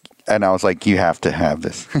 You're like, and I was like, "You have to have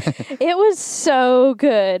this." It was so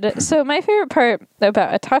good. So my favorite part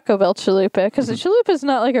about a Taco Bell chalupa, because a chalupa is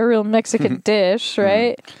not like a real Mexican dish,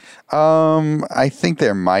 right? I think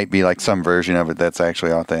there might be like some version of it that's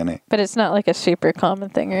actually authentic. But it's not like a super common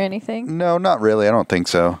thing or anything? No, not really. I don't think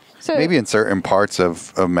so. Maybe in certain parts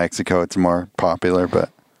of Mexico it's more popular, but...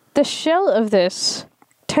 The shell of this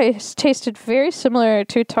tasted very similar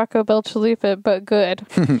to Taco Bell chalupa, but good.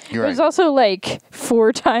 It was also like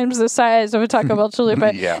 4 times the size of a Taco Bell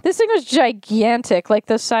chalupa. Yeah. This thing was gigantic. Like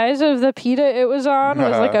the size of the pita it was on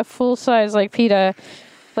was like a full size like pita.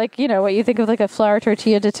 Like, what you think of like a flour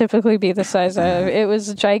tortilla to typically be the size of. It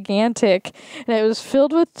was gigantic. And it was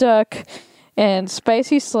filled with duck and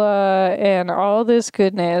spicy slaw and all this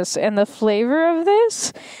goodness. And the flavor of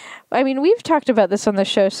this, I mean, we've talked about this on the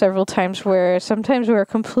show several times where sometimes we're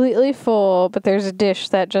completely full, but there's a dish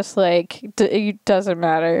that just like, it doesn't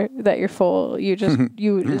matter that you're full. It's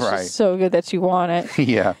just so good that you want it.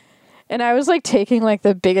 Yeah. And I was like taking like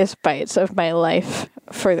the biggest bites of my life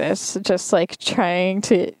for this, just like trying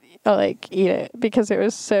to like eat it because it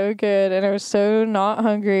was so good and I was so not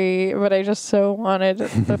hungry, but I just so wanted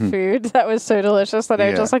the food that was so delicious that I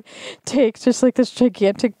would just like take just like this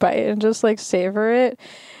gigantic bite and just like savor it.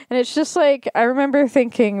 And it's just like, I remember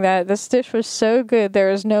thinking that this dish was so good,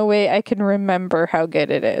 there is no way I can remember how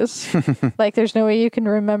good it is. Like, there's no way you can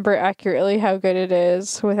remember accurately how good it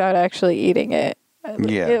is without actually eating it.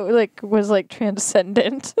 Yeah. It like was like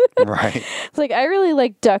transcendent. Right. It's like, I really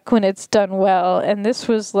like duck when it's done well, and this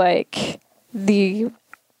was like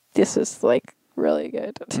this is like really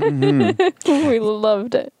good. We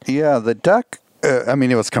loved it. Yeah, the duck, I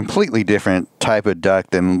mean, it was completely different type of duck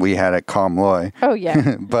than we had at Calm Loy. Oh,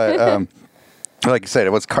 yeah. But like I said,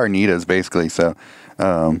 it was carnitas basically. So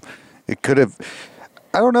it could have,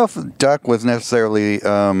 I don't know if duck was necessarily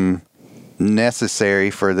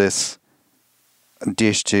necessary for this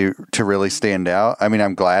dish to really stand out. I mean,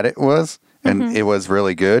 I'm glad it was, and it was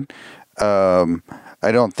really good.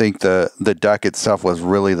 I don't think the duck itself was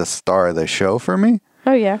really the star of the show for me.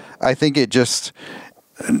 Oh, yeah. I think it just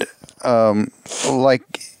like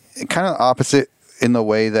kind of opposite in the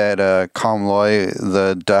way that Calm Loy,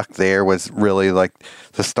 the duck there was really like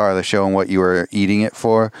the star of the show and what you were eating it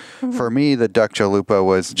for. For me, the duck chalupa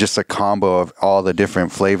was just a combo of all the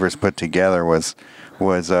different flavors put together was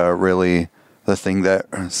really the thing that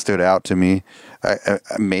stood out to me.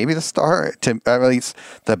 Maybe the star, at least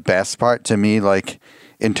the best part to me, like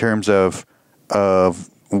in terms of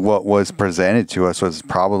what was presented to us, was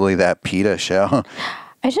probably that pita shell.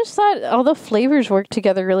 I just thought all the flavors worked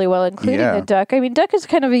together really well, including the duck. I mean, duck is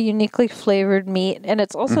kind of a uniquely flavored meat, and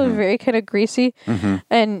it's also very kind of greasy.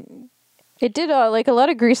 And it did like a lot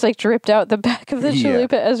of grease like dripped out the back of the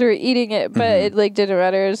chalupa as we were eating it, but it like didn't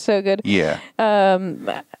matter. It was so good. Yeah.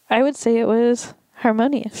 I would say it was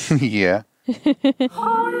harmonious. Yeah.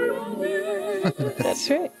 That's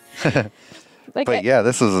right. Like, But yeah,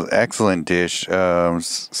 this is an excellent dish.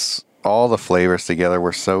 All the flavors together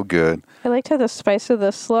were so good. I liked how the spice of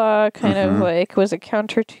the slaw kind of like was a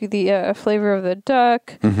counter to the flavor of the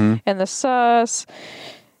duck and the sauce,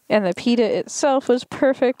 and the pita itself was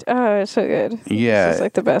perfect. Oh, it was so good. Yeah. This is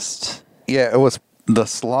like the best. Yeah, it was. The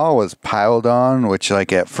slaw was piled on, which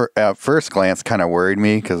like at first glance kind of worried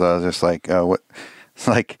me because I was just like, what?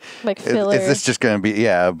 Like filler. Is this just going to be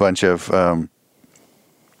a bunch of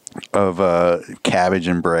cabbage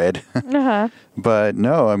and bread? But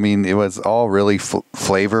no, I mean, it was all really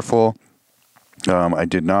flavorful. I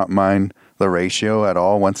did not mind the ratio at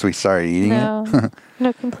all once we started eating it.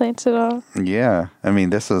 No complaints at all. Yeah, I mean,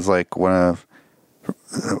 this is like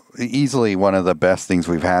easily one of the best things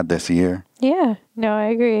we've had this year. Yeah, no, I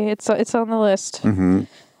agree. It's on the list.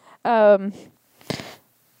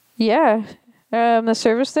 Yeah. The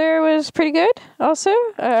service there was pretty good also.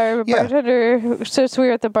 Our bartender, so we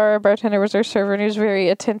were at the bar, our bartender was our server, and he was very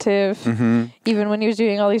attentive, even when he was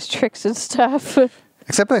doing all these tricks and stuff.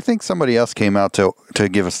 Except I think somebody else came out to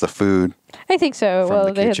give us the food. I think so. Well,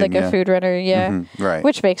 the they kitchen, had like a food runner, right.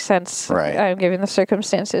 Which makes sense, right? Given the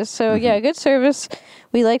circumstances. So yeah, good service.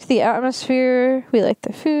 We liked the atmosphere. We liked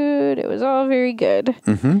the food. It was all very good.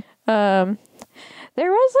 There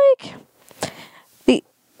was like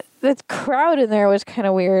the crowd in there was kind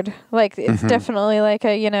of weird. Like it's definitely like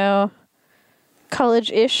a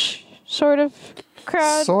college-ish sort of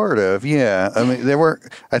crowd. Sort of, yeah. I mean,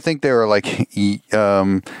 I think they were like, they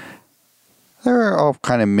were all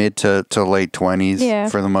kind of mid to late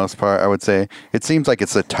 20s for the most part, I would say. It seems like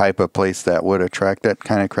it's the type of place that would attract that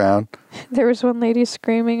kind of crowd. There was one lady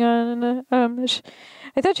screaming on,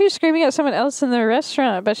 I thought she was screaming at someone else in the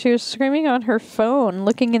restaurant, but she was screaming on her phone,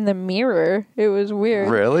 looking in the mirror. It was weird.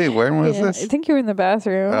 Really? When was this? I think you were in the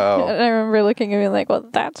bathroom. Oh. And I remember looking and being like, well,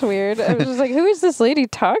 that's weird. I was just like, who is this lady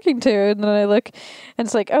talking to? And then I look, and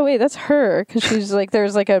it's like, oh, wait, that's her. Because she's like,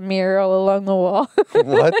 there's like a mirror all along the wall.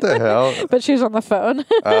 What the hell? But she was on the phone.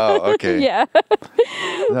 Oh, okay. Yeah.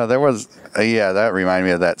 No, there was, that reminded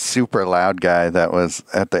me of that super loud guy that was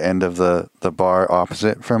at the end of the bar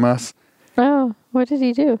opposite from us. Oh, what did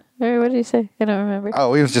he do? Or what did he say? I don't remember.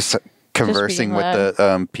 Oh, he was just conversing with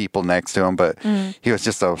the people next to him, but he was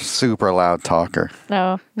just a super loud talker.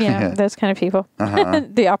 Oh, yeah, those kind of people.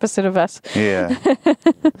 The opposite of us. Yeah.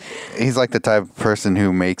 He's like the type of person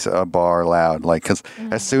who makes a bar loud. Like, because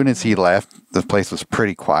as soon as he left, the place was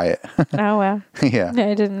pretty quiet. Oh, wow. Yeah.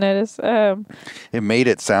 I didn't notice. It made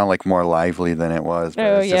it sound like more lively than it was.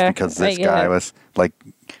 But it's just because this guy was like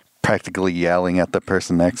practically yelling at the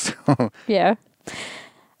person next to him. Yeah.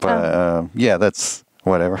 But that's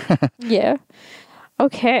whatever. Yeah.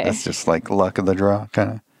 Okay. That's just like luck of the draw,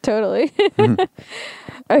 kind of. Totally.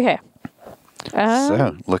 Okay.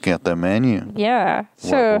 So, looking at the menu. Yeah. What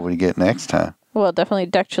So, will we get next time? well, definitely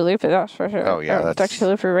duck chalupa, that's for sure. Oh, yeah. Duck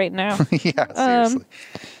chalupa right now. Yeah, seriously.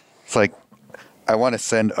 It's like, I want to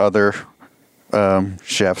send other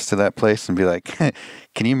chefs to that place and be like,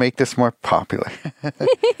 can you make this more popular?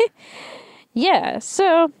 Yeah,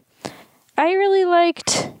 so I really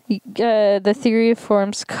liked the Theory of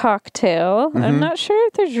Forms cocktail. I'm not sure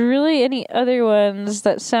if there's really any other ones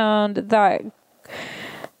that sound that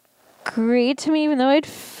great to me, even though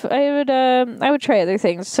I would try other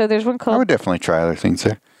things. So there's one I called would definitely try other things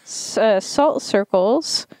there. Salt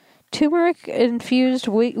Circles, turmeric infused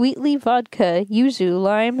wheatley vodka, yuzu,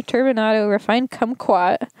 lime, turbinado, refined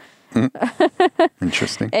kumquat.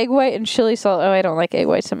 Interesting. Egg white and chili salt. Oh, I don't like egg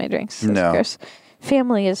whites in my drinks. That's No. gross.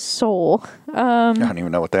 Family is soul. I don't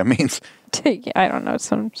even know what that means. I don't know.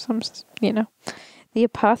 Some The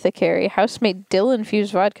Apothecary, house-made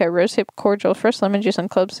dill-infused vodka, rosehip cordial, fresh lemon juice, and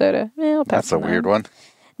club soda. I'll pass That's a on that. weird one.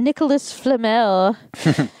 Nicholas Flamel,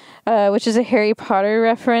 which is a Harry Potter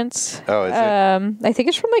reference. Oh, is it? I think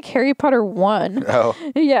it's from like Harry Potter 1. Oh.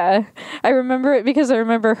 Yeah. I remember it because I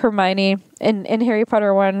remember Hermione in Harry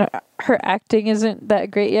Potter 1, her acting isn't that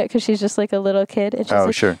great yet because she's just like a little kid. And she's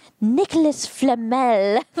like, Sure. Nicholas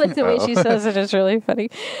Flamel. Like the way she says it is really funny.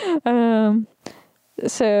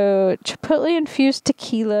 So chipotle infused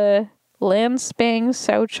tequila, lamb spang,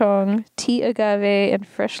 souchong, tea agave, and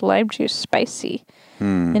fresh lime juice, spicy.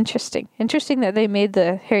 Interesting that they made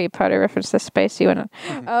the Harry Potter reference, the spicy one.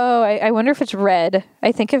 Oh, I wonder if it's red.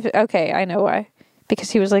 Okay, I know why. Because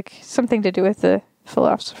he was like something to do with the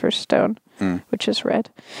Philosopher's Stone, which is red.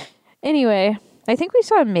 Anyway, I think we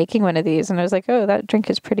saw him making one of these, and I was like, oh, that drink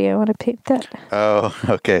is pretty. I want to paint that. Oh,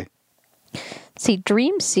 okay. Let's see,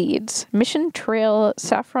 Dream Seeds, Mission Trail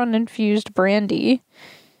saffron-infused brandy.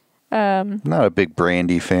 Not a big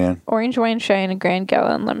brandy fan. Orange wine shine, and Grand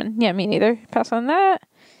Gala and lemon. Yeah, me neither. Pass on that.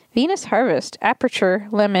 Venus Harvest, aperture,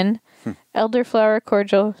 lemon, elderflower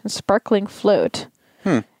cordial, and sparkling float.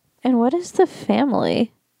 And what is the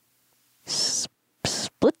family?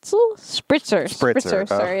 Splitzel? Spritzer.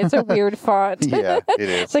 Sorry, it's a weird font. Yeah, it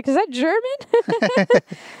is. It's like, is that German?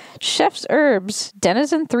 Chef's Herbs,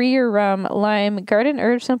 Denizen 3-year rum, lime, garden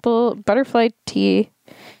herb simple, butterfly tea.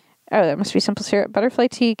 Oh, that must be simple syrup. Butterfly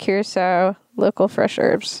tea, curacao, local fresh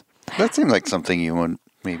herbs. That seemed like something you would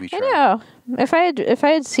maybe try. I know. If I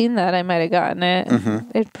had seen that, I might have gotten it.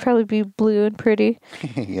 It'd probably be blue and pretty.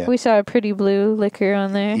 Yeah. We saw a pretty blue liquor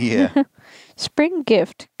on there. Yeah. Spring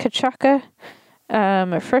Gift, Kachaka,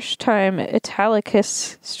 Fresh Time,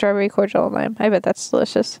 Italicus, strawberry cordial and lime. I bet that's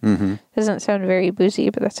delicious. Doesn't sound very boozy,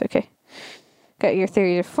 but that's okay. Got your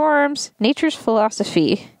Theory of Forms, Nature's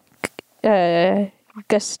Philosophy, Gustoso,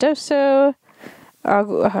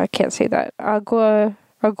 I can't say that.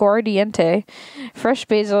 Aguardiente, fresh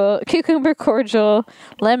basil, cucumber cordial,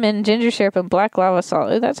 lemon, ginger syrup, and black lava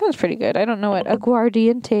salt. Ooh, that sounds pretty good. I don't know what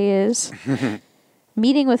aguardiente is.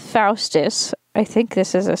 Meeting with Faustus. I think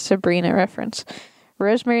this is a Sabrina reference.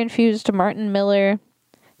 Rosemary infused Martin Miller,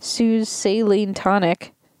 Sue's saline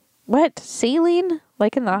tonic. What? Saline?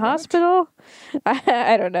 Like in the hospital?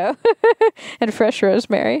 I don't know. And fresh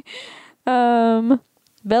rosemary.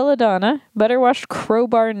 Belladonna, butterwashed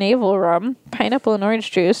crowbar navel rum, pineapple and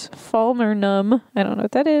orange juice, Falmernum, I don't know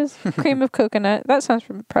what that is, cream of coconut. That sounds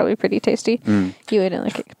probably pretty tasty. You wouldn't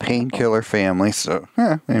like it. Painkiller family, so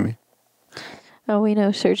maybe. Oh, we know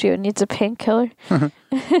Sergio needs a painkiller.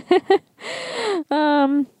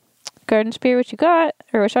 Garden Spear, which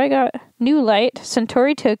I got. New Light,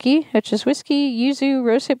 Centauri Toki, which is whiskey, yuzu,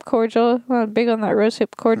 rosehip cordial. Well, I'm big on that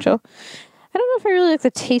rosehip cordial. I don't know if I really like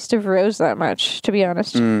the taste of rose that much, to be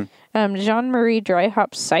honest. Jean-Marie Dry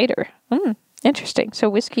Hop Cider. Interesting. So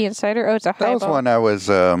whiskey and cider. Oh, it's a highball. That was one I was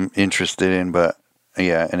interested in, but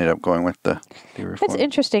yeah, ended up going with the reform. That's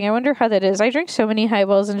interesting. I wonder how that is. I drink so many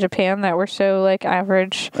highballs in Japan that were so like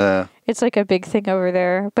average. It's like a big thing over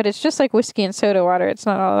there, but it's just like whiskey and soda water. It's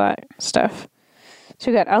not all that stuff.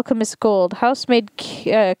 So we got Alchemist Gold, house-made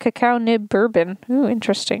cacao nib bourbon. Ooh,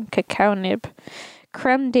 interesting. Cacao nib.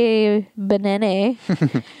 Creme de banane,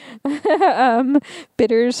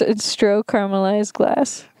 bitters and stroh caramelized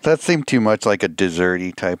glass. That seemed too much like a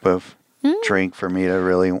desserty type of drink for me to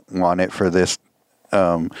really want it for this.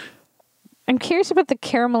 I'm curious about the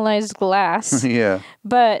caramelized glass. Yeah.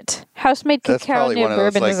 But house-made That's cacao probably nib one of those,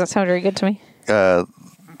 bourbon like, doesn't sound very good to me.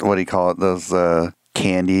 What do you call it? Those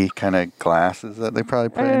candy kind of glasses that they probably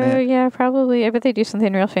put in it. Yeah, probably. I bet they do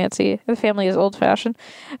something real fancy. The family is old-fashioned.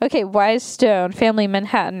 Okay, Wise Stone, family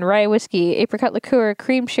Manhattan, rye whiskey, apricot liqueur,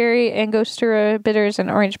 cream sherry, angostura bitters, and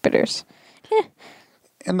orange bitters.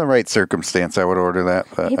 In the right circumstance, I would order that,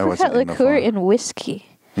 but I wasn't Apricot in the liqueur fun. and whiskey.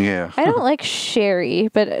 Yeah. I don't like sherry,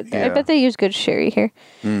 but I bet they use good sherry here.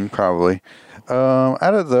 Probably. Out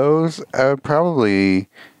of those, I would probably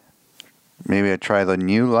maybe I'd try the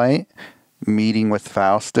New Light, Meeting with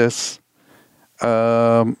Faustus,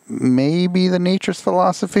 Maybe the Nature's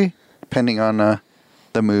Philosophy, depending on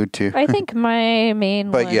the mood too. I think my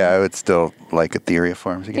main But one... yeah, I would still like a Theory of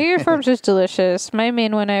Forms again. Theory of Forms is delicious. My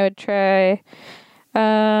main one I would try...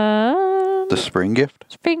 The Spring Gift?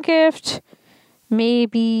 Spring Gift.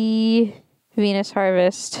 Maybe Venus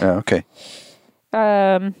Harvest. Oh, okay.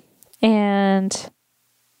 And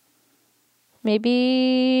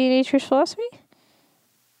maybe Nature's Philosophy?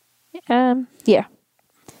 Yeah.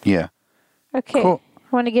 Yeah. Okay. Cool.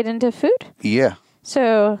 Want to get into food? Yeah.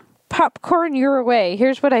 So, popcorn your way.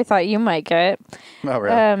 Here's what I thought you might get. Oh,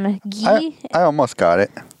 really? Ghee. I almost got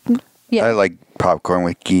it. Yeah. I like popcorn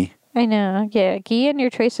with ghee. I know. Yeah. Ghee and your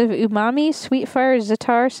choice of umami, sweet fire,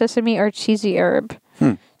 za'atar, sesame, or cheesy herb.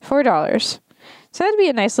 $4. So that'd be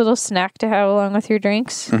a nice little snack to have along with your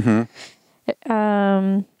drinks.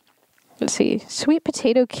 Mm-hmm. Let's see. Sweet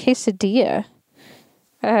potato quesadilla.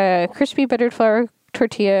 Crispy buttered flour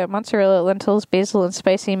tortilla, mozzarella, lentils, basil, and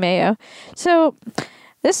spicy mayo. So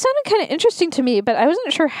this sounded kind of interesting to me, but I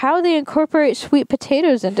wasn't sure how they incorporate sweet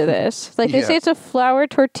potatoes into this. Like they say it's a flour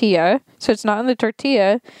tortilla, so it's not in the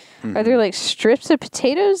tortilla. Mm-hmm. Are there like strips of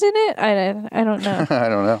potatoes in it? I don't know. I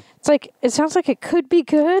don't know. It's like, it sounds like it could be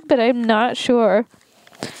good, but I'm not sure.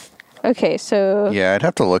 Okay, so... Yeah, I'd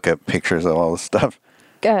have to look at pictures of all this stuff.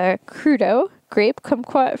 Crudo, grape,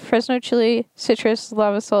 kumquat, Fresno chili, citrus,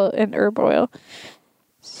 lava salt, and herb oil.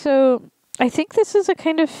 So, I think this is a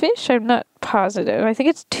kind of fish. I'm not positive. I think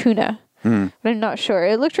it's tuna. But I'm not sure.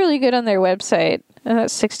 It looked really good on their website, and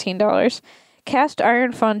that's $16. Cast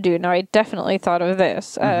iron fondue. Now, I definitely thought of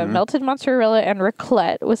this. Melted mozzarella and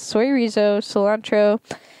raclette with soy rizo, cilantro,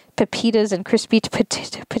 pepitas, and crispy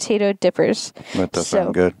potato dippers. That does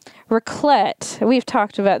sound good. Raclette, we've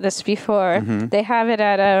talked about this before. They have it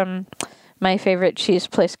at my favorite cheese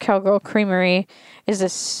place, Cowgirl Creamery, is a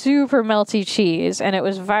super melty cheese, and it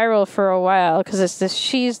was viral for a while because it's this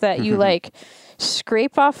cheese that you like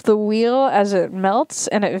scrape off the wheel as it melts,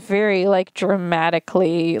 and it very like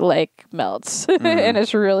dramatically like melts, and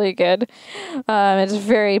it's really good. It's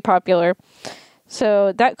very popular.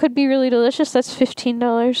 So that could be really delicious. That's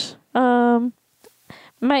 $15.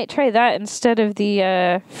 Might try that instead of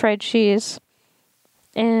the fried cheese.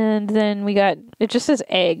 And then we got, it just says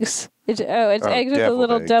eggs. It's eggs with a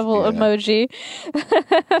little devil emoji.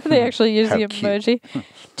 They actually use the emoji.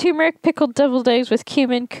 Turmeric pickled deviled eggs with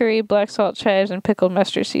cumin, curry, black salt, chives, and pickled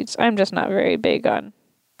mustard seeds. I'm just not very big on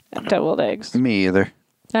deviled eggs. Me either.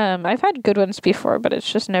 I've had good ones before, but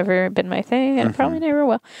it's just never been my thing, and probably never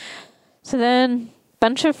will. So then,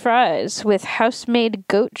 bunch of fries with house-made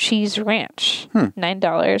goat cheese ranch,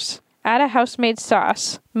 $9. Add a house-made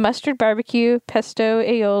sauce, mustard barbecue, pesto,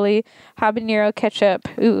 aioli, habanero ketchup.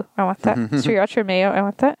 Ooh, I want that. Sriracha mayo, I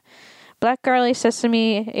want that. Black garlic,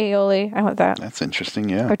 sesame, aioli, I want that. That's interesting,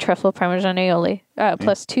 yeah. Or truffle parmesan aioli,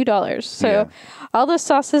 plus $2. So all the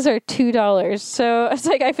sauces are $2. So it's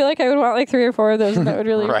like, I feel like I would want like 3 or 4 of those, and that would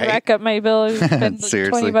really rack up my bill and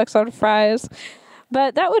spend like $20 on fries.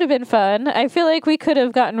 But that would have been fun. I feel like we could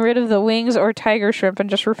have gotten rid of the wings or tiger shrimp and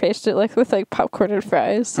just replaced it like with like popcorn and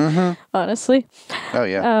fries. Honestly. Oh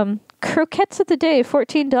yeah. Croquettes of the day,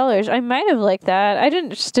 $14. I might have liked that. I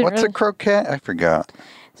didn't. What's a croquette? I forgot.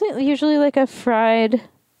 Isn't it usually like a fried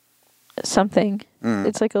something?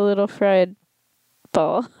 It's like a little fried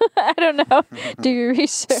ball. I don't know. Do your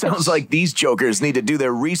research. Sounds like these jokers need to do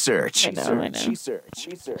their research. I know.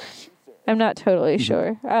 I'm not totally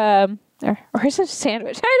sure. Or is it a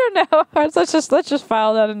sandwich? I don't know. Let's just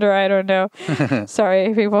file that under I don't know.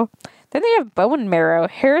 Sorry, people. Then they have bone marrow,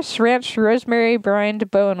 Harris Ranch rosemary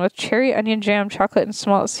brined bone with cherry onion jam, chocolate, and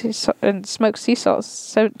smoked sea salt.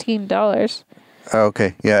 $17.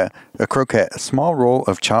 Okay, yeah. A croquette, a small roll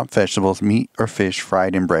of chopped vegetables, meat, or fish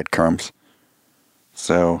fried in breadcrumbs.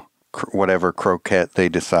 So, whatever croquette they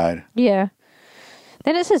decide. Yeah.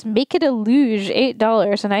 Then it says make it a luge,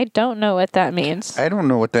 $8, and I don't know what that means. I don't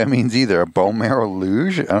know what that means either. A bone marrow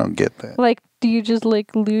luge? I don't get that. Like, do you just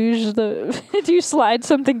like luge the... do you slide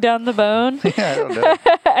something down the bone? Yeah, I don't know.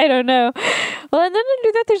 I don't know. Well, and then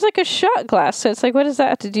under that, there's like a shot glass. So it's like, what does that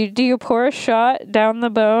have to do? Do you pour a shot down the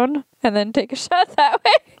bone and then take a shot that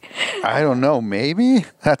way? I don't know. Maybe?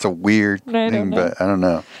 That's a weird thing, but I don't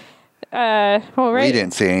know. Well, right. We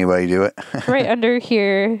didn't see anybody do it. Right under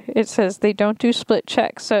here, it says they don't do split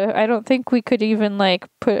checks. So I don't think we could even like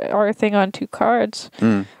put our thing on 2 cards,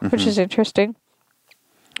 which is interesting.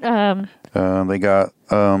 They got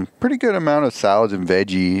pretty good amount of salads and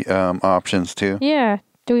veggie options too. Yeah.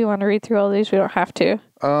 Do we want to read through all these? We don't have to.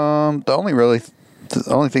 The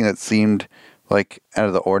only thing that seemed like out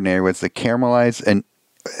of the ordinary was the caramelized, and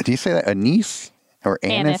do you say that anise or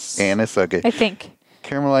anise? Anise, okay. I think.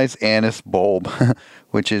 caramelized anise bulb,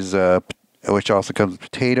 which also comes with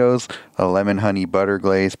potatoes, a lemon honey butter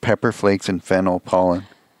glaze, pepper flakes, and fennel pollen.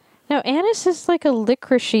 Now, anise is like a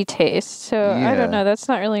licoricey taste, so I don't know. That's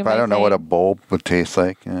not really my I don't know thing. what a bulb would taste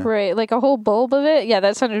like. Yeah. Right, like a whole bulb of it? Yeah,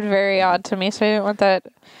 that sounded very odd to me, so I didn't want that.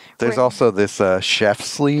 There's also this chef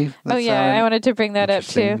sleeve. Oh, yeah, I wanted to bring that up,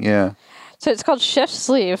 too. Yeah. So it's called Chef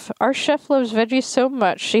Sleeve. Our chef loves veggies so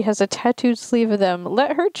much, she has a tattooed sleeve of them.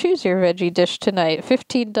 Let her choose your veggie dish tonight.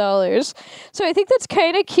 $15. So I think that's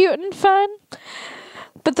kind of cute and fun.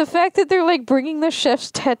 But the fact that they're like bringing the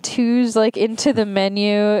chef's tattoos like into the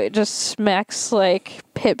menu, it just smacks like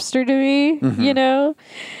hipster to me, you know?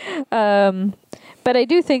 But I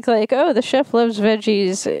do think like, oh, the chef loves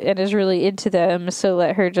veggies and is really into them, so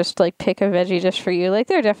let her just like pick a veggie dish for you. Like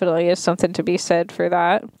there definitely is something to be said for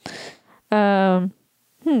that.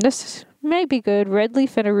 This might be good. Red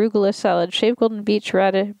leaf and arugula salad, shaved golden beets,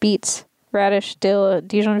 radish, dill,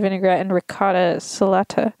 Dijon vinaigrette, and ricotta,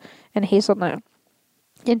 salata, and hazelnut.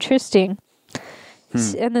 Interesting.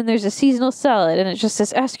 And then there's a seasonal salad, and it just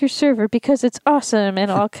says, ask your server because it's awesome,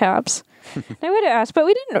 in all caps. I would have asked, but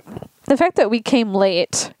we didn't. The fact that we came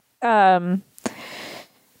late, and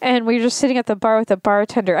we were just sitting at the bar with the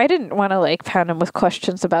bartender, I didn't want to like pound him with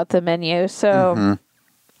questions about the menu, so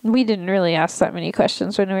we didn't really ask that many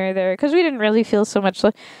questions when we were there, because we didn't really feel so much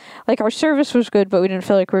like our service was good, but we didn't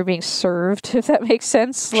feel like we were being served, if that makes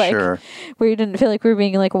sense. Like, we didn't feel like we were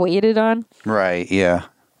being like waited on. Right, yeah.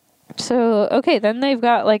 So, okay, then they've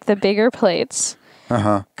got like the bigger plates.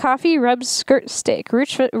 Coffee rub skirt steak,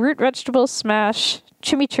 root vegetable smash,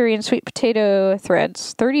 chimichurri and sweet potato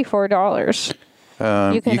threads, $34.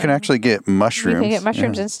 You can actually get mushrooms. You can get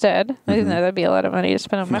mushrooms instead. I didn't know that'd be a lot of money to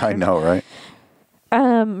spend on mushrooms. I know, right?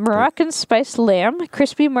 Moroccan spiced lamb,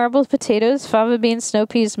 crispy marbled potatoes, fava beans, snow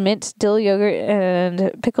peas, mint, dill yogurt,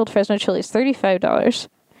 and pickled Fresno chilies, $35.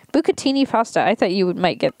 Bucatini pasta, I thought you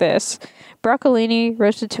might get this. Broccolini,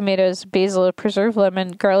 roasted tomatoes, basil, preserved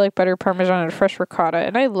lemon, garlic, butter, parmesan, and fresh ricotta.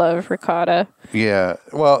 And I love ricotta. Yeah.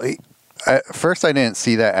 Well, at first I didn't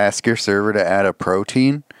see that ask your server to add a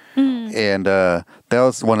protein. And that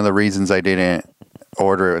was one of the reasons I didn't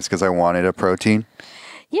order it, was because I wanted a protein.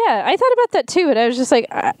 Yeah, I thought about that too, but I was just like,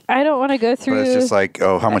 I don't want to go through. But it's just like,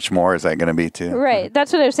 oh, how much more is that going to be too? Right,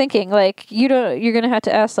 that's what I was thinking. Like, you're going to have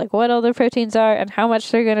to ask like what all the proteins are and how much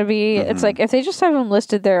they're going to be. It's like if they just have them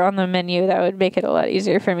listed there on the menu, that would make it a lot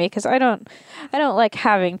easier for me, because I don't like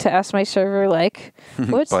having to ask my server like,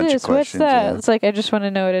 what's this, what's that? Yeah. It's like I just want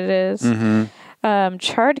to know what it is.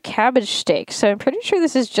 Charred cabbage steak. So I'm pretty sure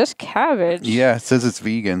this is just cabbage. Yeah, it says it's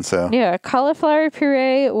vegan, so. Yeah, cauliflower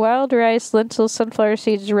puree, wild rice, lentils, sunflower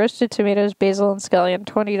seeds, roasted tomatoes, basil, and scallion,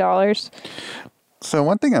 $20. So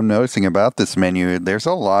one thing I'm noticing about this menu, there's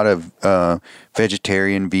a lot of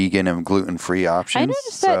vegetarian, vegan, and gluten-free options. I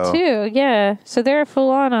noticed that too, yeah. So they're full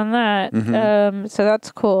on that. So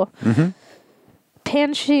that's cool.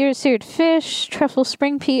 Pan-seared fish, truffle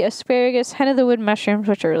spring pea, asparagus, hen of the wood mushrooms,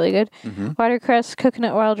 which are really good, watercress,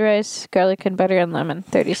 coconut wild rice, garlic and butter, and lemon,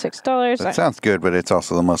 $36. That sounds good, but it's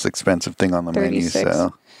also the most expensive thing on the menu.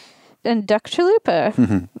 So. And duck chalupa,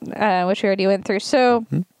 which we already went through. So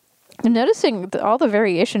I'm noticing all the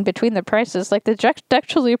variation between the prices. Like the duck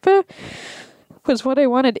chalupa was what I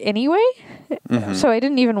wanted anyway, so I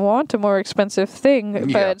didn't even want a more expensive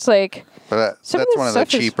thing. But it's like... But that's one of the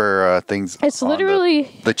cheaper things. It's literally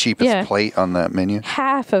the cheapest plate on that menu.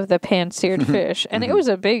 Half of the pan-seared fish, and it was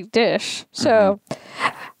a big dish. So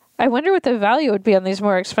I wonder what the value would be on these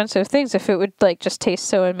more expensive things. If it would like just taste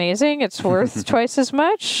so amazing, it's worth twice as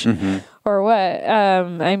much, or what?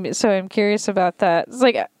 I'm curious about that. It's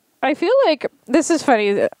like I feel like this is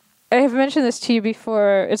funny. I have mentioned this to you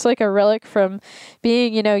before. It's like a relic from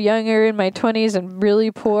being, younger in my 20s and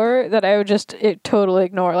really poor, that I would just totally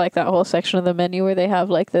ignore like that whole section of the menu where they have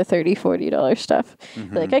like the $30, $40 stuff.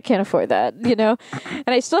 Like, I can't afford that, And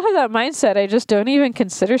I still have that mindset. I just don't even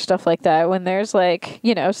consider stuff like that when there's like,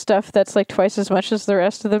 stuff that's like twice as much as the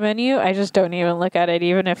rest of the menu. I just don't even look at it,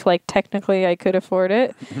 even if like technically I could afford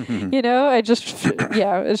it. I just,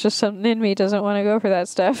 it's just something in me doesn't want to go for that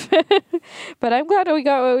stuff. But I'm glad we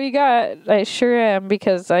got what we got. I sure am,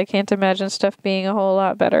 because I can't imagine stuff being a whole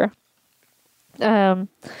lot better. So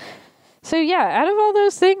yeah, out of all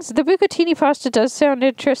those things, the bucatini pasta does sound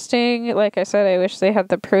interesting. Like I said, I wish they had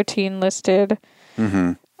the protein listed.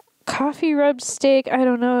 Coffee rub steak, I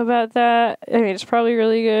don't know about that. I mean, it's probably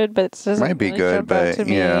really good, but it doesn't might be really good, jump out to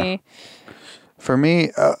me. For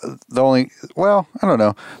me, I don't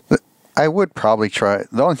know. I would probably try.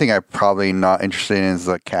 The only thing I'm probably not interested in is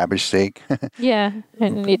the cabbage steak. Yeah,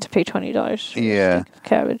 and you need to pay $20 for a steak of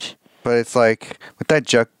cabbage. But it's like with that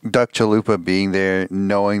duck chalupa being there,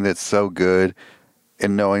 knowing that it's so good,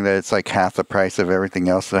 and knowing that it's like half the price of everything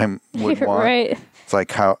else that I would You're want. right. It's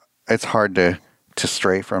like how it's hard to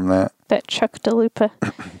stray from that. That Chuck DeLupa.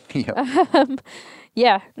 Yep.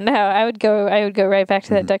 Yeah, no, I would go right back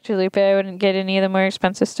to that duck chalupa. I wouldn't get any of the more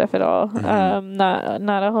expensive stuff at all.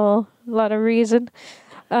 Not a whole lot of reason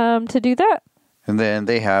to do that. And then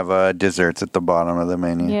they have desserts at the bottom of the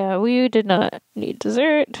menu. Yeah, we did not need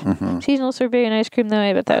dessert. Seasonal sorbet and ice cream, though,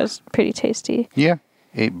 I bet that was pretty tasty. Yeah,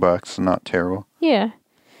 $8, not terrible. Yeah.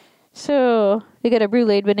 So, we got a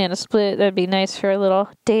brulee banana split. That'd be nice for a little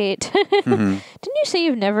date. Didn't you say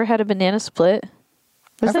you've never had a banana split?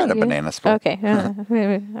 I've had a banana split. Okay. I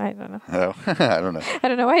don't know. Oh, I don't know. I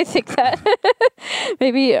don't know why I think that.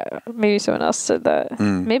 maybe someone else said that.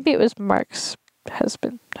 Maybe it was Mark's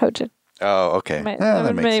husband, Hojin. Oh, okay. That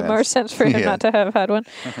would make more sense for him not to have had one.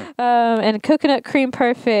 And coconut cream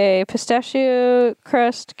parfait, pistachio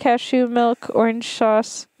crust, cashew milk, orange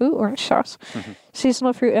sauce. Ooh, orange sauce.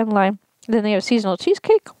 Seasonal fruit and lime. Then they have seasonal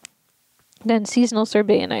cheesecake. Then seasonal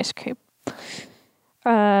sorbet and ice cream.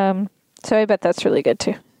 So I bet that's really good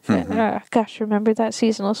too. And, gosh, remember that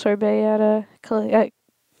seasonal sorbet at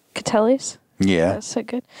Catelli's? Yeah. That's so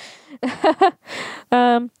good.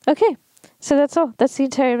 Okay. So that's all. That's the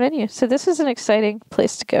entire menu. So this is an exciting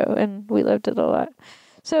place to go, and we loved it a lot.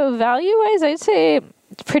 So value-wise, I'd say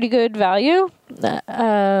it's pretty good value.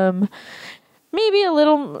 Maybe a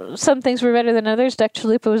little, some things were better than others. Duck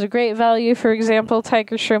chalupa was a great value, for example.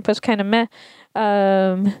 Tiger shrimp was kind of meh.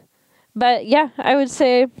 But yeah, I would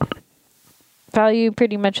say value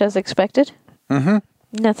pretty much as expected.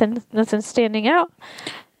 Nothing standing out.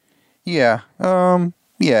 Yeah.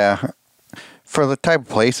 Yeah. For the type of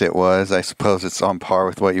place it was, I suppose it's on par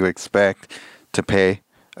with what you expect to pay.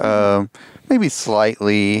 Maybe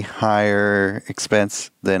slightly higher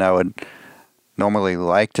expense than I would normally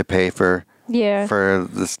like to pay for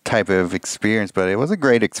this type of experience, but it was a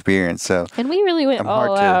great experience. So, and we really went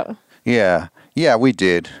all out. Yeah, we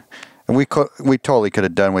did. And we totally could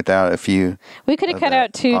have done without a few. We could have cut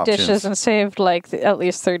out 2 options. dishes and saved like at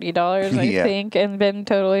least $30, I think, and been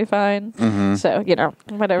totally fine. So,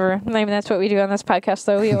 whatever. I mean, that's what we do on this podcast,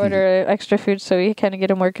 though. We order extra food so we kind of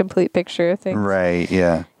get a more complete picture of things. Right,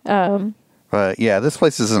 yeah. But yeah, this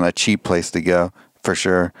place isn't a cheap place to go, for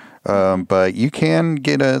sure. But you can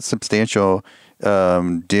get a substantial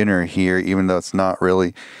dinner here, even though it's not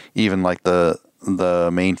really even like the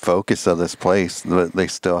main focus of this place, but they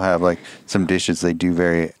still have like some dishes they do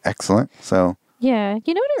very excellent. So yeah,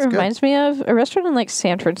 you know what it reminds me of? A restaurant in like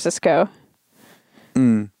San Francisco.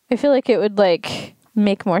 I feel like it would like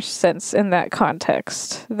make more sense in that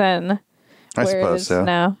context than I where suppose it is so.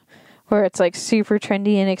 now, where it's like super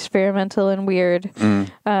trendy and experimental and weird.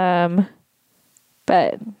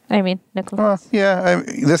 But I mean, no complaints. Well, yeah,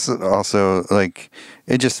 this is also like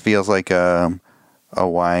it just feels like a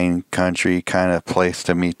wine country kind of place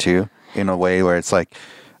to me too, in a way where it's like,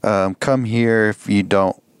 come here if you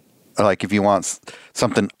don't like, if you want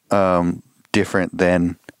something different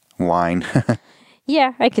than wine.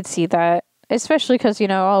 Yeah, I could see that, especially because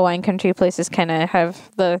all wine country places kind of have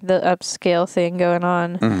the upscale thing going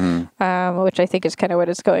on, which I think is kind of what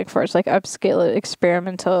it's going for. It's like upscale,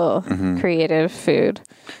 experimental, creative food.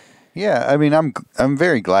 Yeah, I mean, I'm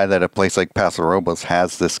very glad that a place like Paso Robles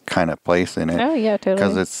has this kind of place in it. Oh yeah, totally.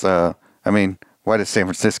 Because it's, I mean, why does San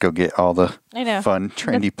Francisco get all the fun,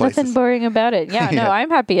 trendy places? Nothing boring about it. Yeah, no, I'm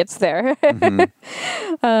happy it's there. I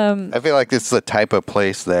feel like this is the type of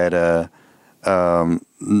place that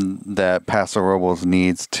that Paso Robles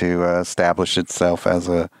needs to establish itself as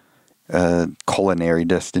a culinary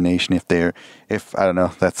destination. If I don't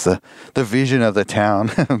know, that's the vision of the town.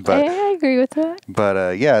 But I agree with that.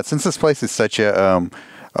 But yeah, since this place is such a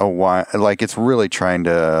wine, like it's really trying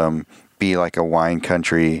to be like a wine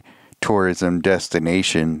country tourism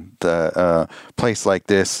destination. The place like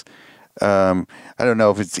this, I don't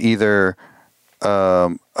know if it's either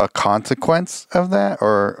a consequence of that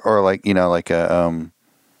or like like a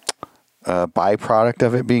byproduct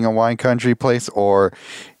of it being a wine country place, or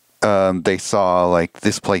they saw like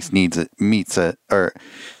this place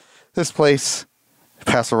this place,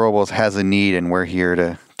 Paso Robles, has a need and we're here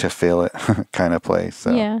to fill it kind of place.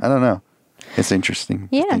 So yeah. I don't know. It's interesting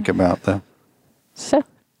to think about though. So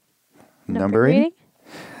number rating?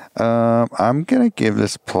 I'm gonna give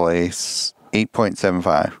this place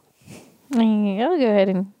 8.75. I'll go ahead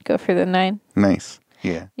and go for the 9. Nice.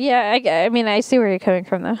 Yeah. Yeah, I mean, I see where you're coming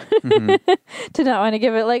from, though. To not want to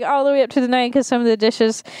give it, like, all the way up to the 9, because some of the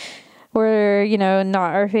dishes were,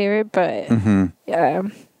 not our favorite, but,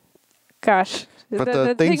 gosh, But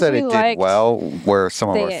the things that it did well were some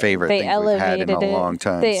of our favorite things we've had in a long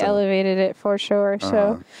time. They elevated it for sure.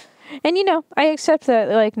 So, and I accept that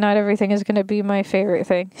like not everything is going to be my favorite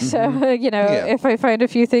thing. So, if I find a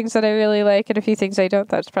few things that I really like and a few things I don't,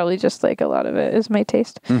 that's probably just like a lot of it is my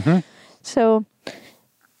taste. So,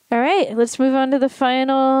 all right, let's move on to the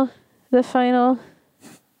final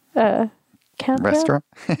countdown?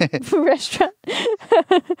 Restaurant.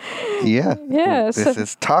 Yeah. Yeah. This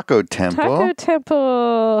is Taco Temple. Taco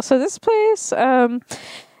Temple. So this place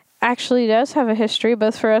actually does have a history,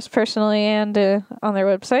 both for us personally and on their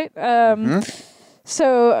website.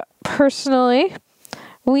 So personally,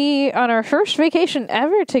 we, on our first vacation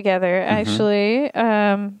ever together, actually,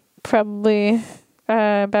 probably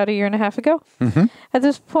about a year and a half ago, at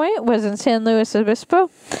this point, was in San Luis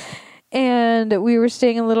Obispo. And we were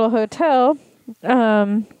staying in a little hotel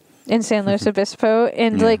in San Luis Obispo.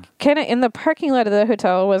 And like kind of in the parking lot of the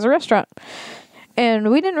hotel was a restaurant.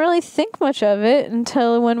 And we didn't really think much of it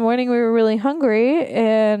until one morning we were really hungry.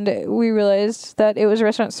 And we realized that it was a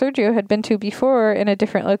restaurant Sergio had been to before in a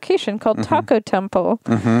different location called Taco Temple.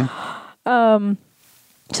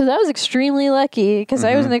 So that was extremely lucky because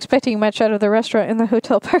I wasn't expecting much out of the restaurant in the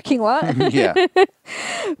hotel parking lot. Yeah.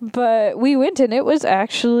 But we went and it was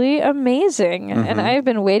actually amazing. And I've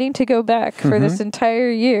been waiting to go back for this entire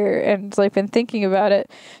year and like been thinking about it.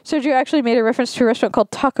 Sergio actually made a reference to a restaurant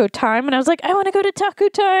called Taco Time. And I was like, I want to go to Taco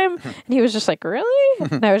Time. And he was just like, really?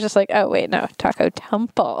 And I was just like, oh, wait, no, Taco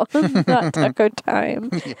Temple, not Taco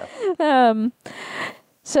Time.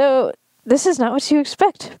 So this is not what you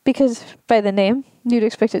expect because by the name, you'd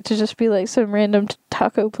expect it to just be like some random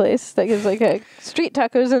taco place that gives like a street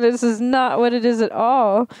tacos, and this is not what it is at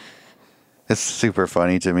all. It's super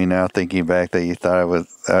funny to me now thinking back that you thought it was,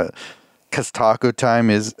 because Taco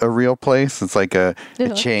Time is a real place. It's like a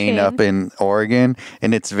chain up in Oregon,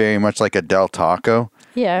 and it's very much like a Del Taco.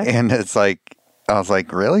 Yeah. And it's like, I was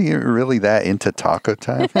like, really? You're really that into Taco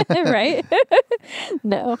Time? Right?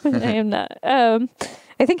 No, I am not. I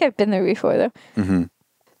think I've been there before, though.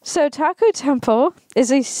 So Taco Temple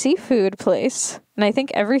is a seafood place, and I think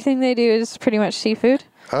everything they do is pretty much seafood.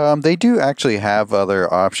 They do actually have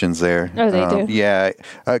other options there. Oh, they do? Yeah,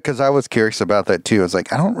 because I was curious about that, too. I was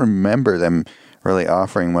like, I don't remember them really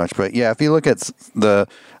offering much. But yeah, if you look at the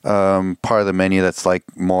part of the menu that's like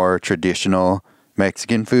more traditional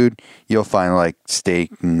Mexican food, you'll find like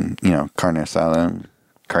steak and, carne asada and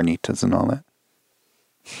carnitas and all that.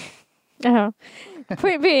 Oh.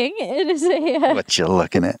 Point being, it is a... what you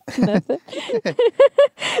looking at? Nothing.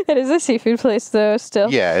 It is a seafood place, though, still.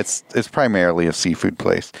 Yeah, it's primarily a seafood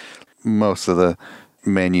place. Most of the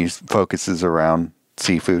menu focuses around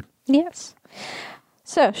seafood. Yes.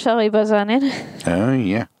 So, shall we buzz on in? Oh,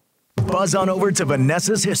 yeah. Buzz on over to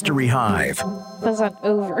Vanessa's History Hive. Buzz on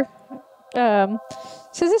over.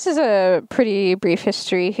 So this is a pretty brief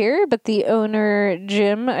history here, but the owner,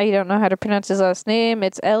 Jim, I don't know how to pronounce his last name.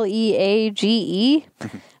 It's Leage.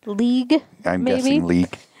 League, I'm maybe? guessing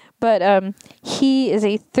League. But he is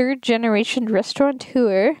a third-generation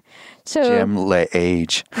restaurateur. So Jim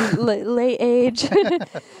Leage. Leage.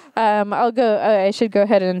 I should go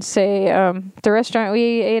ahead and say the restaurant we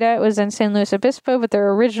ate at was in San Luis Obispo, but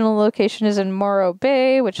their original location is in Morro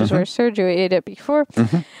Bay, which is where Sergio ate at before.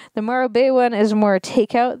 The Morro Bay one is more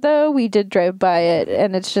takeout, though. We did drive by it,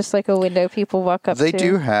 and it's just like a window people walk up to. They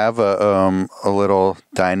do have a little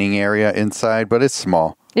dining area inside, but it's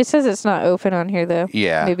small. It says it's not open on here, though.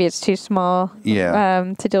 Yeah. Maybe it's too small.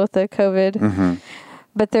 Yeah. To deal with the COVID.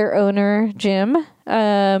 But their owner, Jim,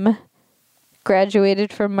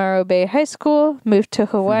 graduated from Morro Bay High School, moved to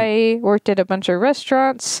Hawaii, worked at a bunch of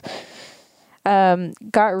restaurants,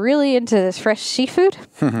 got really into this fresh seafood,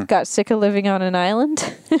 got sick of living on an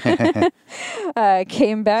island,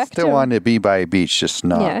 came back. Still wanted to be by a beach, just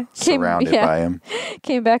not surrounded by him.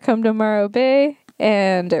 Came back home to Morro Bay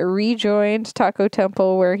and rejoined Taco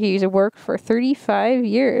Temple, where he's worked for 35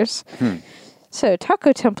 years. So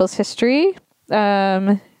Taco Temple's history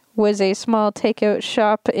was a small takeout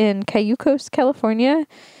shop in Cayucos, California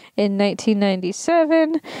in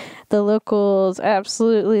 1997. The locals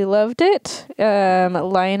absolutely loved it.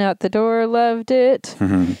 Line out the door loved it.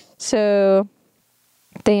 So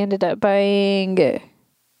they ended up buying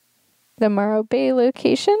the Morro Bay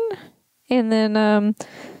location. And then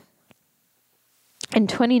in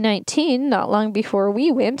 2019, not long before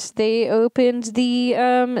we went, they opened the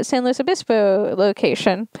San Luis Obispo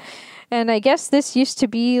location. And I guess this used to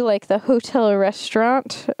be like the hotel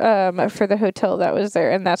restaurant for the hotel that was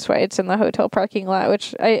there, and that's why it's in the hotel parking lot,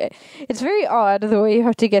 which it's very odd the way you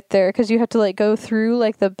have to get there, because you have to like go through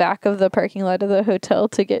like the back of the parking lot of the hotel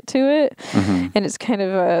to get to it. And it's kind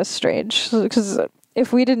of strange, because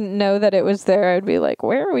if we didn't know that it was there, I'd be like,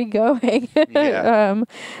 where are we going? Yeah.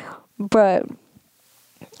 But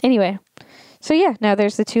anyway, so yeah, now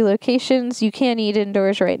there's the 2 locations. You can eat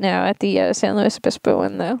indoors right now at the San Luis Obispo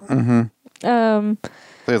one, though.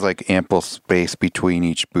 There's like ample space between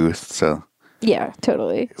each booth, so Yeah,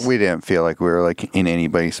 totally. we didn't feel like we were like in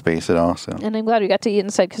anybody's space at all. So And I'm glad we got to eat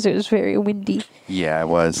inside because it was very windy. yeah, it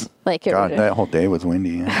was. Like it God, would've- that whole day was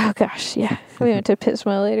windy. Yeah. Oh gosh, yeah. We went to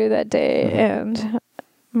Pismo later that day, and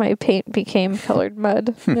my paint became colored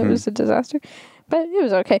mud. It was a disaster, but it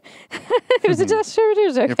was okay. It was a disaster, but it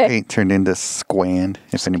was Your okay. paint turned into squand,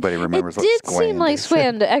 if anybody remembers It what did squand seem like is.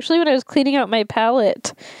 sand. Actually, when I was cleaning out my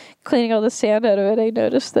palette, cleaning all the sand out of it, I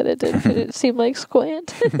noticed that it didn't seem like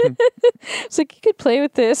squand. It's like, you could play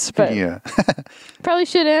with this, but Yeah. probably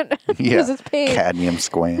shouldn't Yeah. because it's paint. Cadmium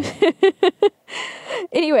squand.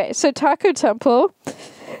 Anyway, so Taco Temple,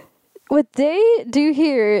 what they do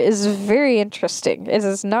here is very interesting. It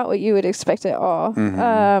is not what you would expect at all.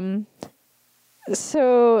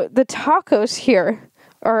 So the tacos here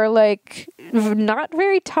are like not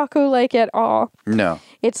very taco-like at all. No.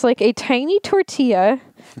 It's like a tiny tortilla,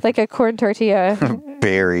 like a corn tortilla,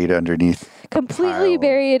 Buried underneath. completely pile.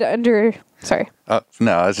 buried under. Sorry.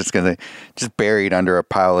 No, I was just going to say, just buried under a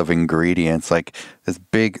pile of ingredients, like this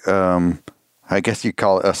big, I guess you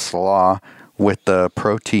call it a slaw with the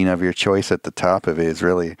protein of your choice at the top of it is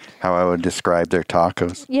really how I would describe their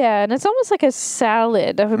tacos. Yeah, and it's almost like a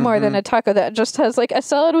salad more than a taco that just has like a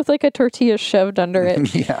salad with like a tortilla shoved under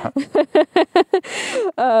it. Yeah.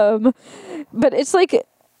 But it's like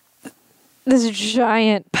this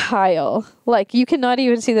giant pile. Like, you cannot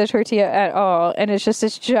even see the tortilla at all. And it's just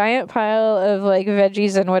this giant pile of like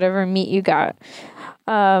veggies and whatever meat you got.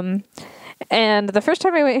 And the first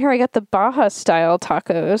time I went here, I got the Baja style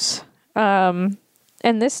tacos. And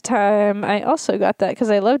this time I also got that because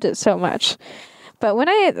I loved it so much. But when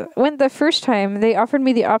I went the first time, they offered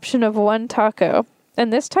me the option of 1 taco.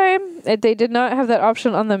 And this time, they did not have that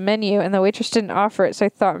option on the menu, and the waitress didn't offer it, so I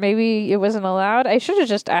thought maybe it wasn't allowed. I should have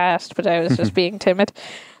just asked, but I was just being timid.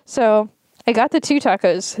 So I got the 2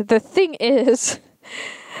 tacos. The thing is,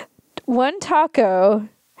 1 taco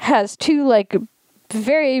has 2, like,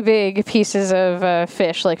 very big pieces of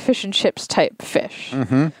fish, like fish and chips type fish.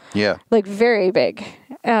 Yeah. Like, very big.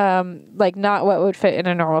 Like, not what would fit in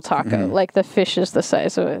a normal taco. Like, the fish is the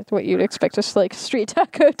size of what you'd expect a like street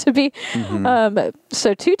taco to be.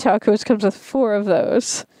 So 2 tacos comes with 4 of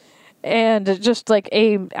those, and just like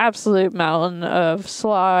a absolute mountain of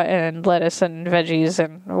slaw and lettuce and veggies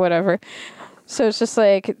and whatever. So it's just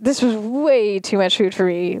like, this was way too much food for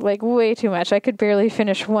me. Like, way too much. I could barely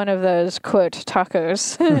finish 1 of those, quote,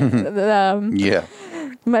 tacos. Yeah.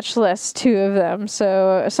 Much less 2 of them.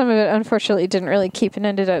 So some of it, unfortunately, didn't really keep and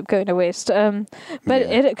ended up going to waste.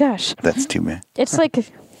 But gosh, That's too bad. it's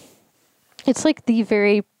like the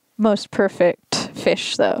very most perfect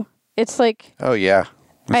fish, though. It's like, Oh, yeah.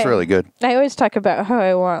 It's really good. I always talk about how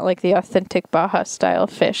I want like the authentic Baja style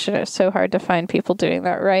fish, and it's so hard to find people doing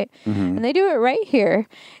that right. And they do it right here.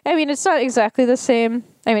 I mean, it's not exactly the same.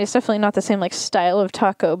 I mean, it's definitely not the same like style of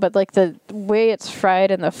taco, but like the way it's fried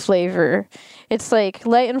and the flavor, it's like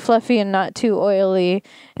light and fluffy and not too oily,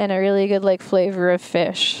 and a really good like flavor of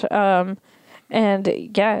fish. And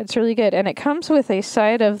yeah, it's really good. And it comes with a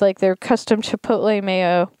side of like their custom chipotle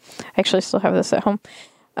mayo. I actually still have this at home.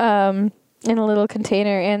 In a little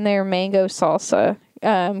container, and their mango salsa,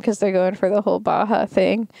 because they're going for the whole Baja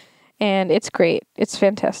thing. And it's great. It's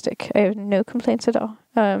fantastic. I have no complaints at all.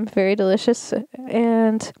 Very delicious.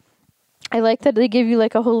 And I like that they give you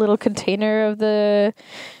like a whole little container of the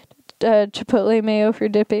chipotle mayo for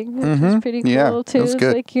dipping, which is pretty cool Yeah, too. that's It's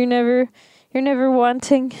good. like you're never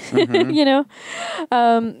wanting, you know?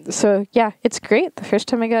 So yeah, it's great. The first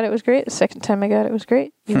time I got it was great. The second time I got it was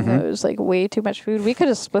great. Even though it was like way too much food. We could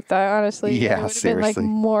have split that, honestly. Yeah, It would have been like seriously.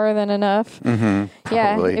 more than enough. Yeah,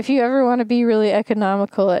 Probably. if you ever want to be really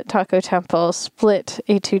economical at Taco Temple, split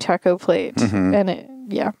a 2 taco plate. And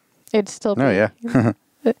it's still Oh, pretty- yeah.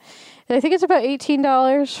 I think it's about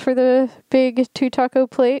 $18 for the big 2 taco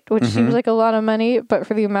plate, which seems like a lot of money, but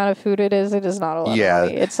for the amount of food it is not a lot Yeah. of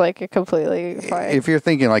money. It's like a completely fine. If you're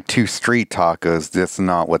thinking like 2 street tacos, that's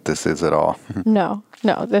not what this is at all. No,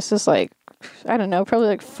 this is like, I don't know, probably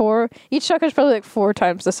like 4. Each taco is probably like 4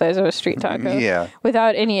 times the size of a street taco. Yeah.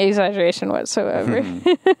 Without any exaggeration whatsoever.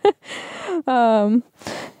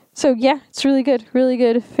 So yeah, it's really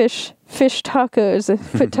good fish fish tacos.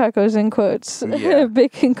 Put tacos in quotes. Yeah.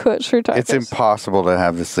 Big in quotes for tacos. It's impossible to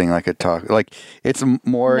have this thing like a taco. Like, it's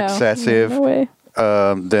more excessive no way.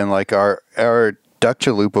 Than like our duck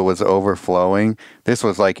chalupa was overflowing. This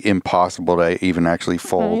was like impossible to even actually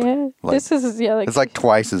fold. Yeah. Like, This is like it's like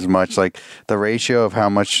twice as much. Like the ratio of how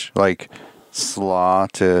much like slaw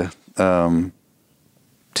to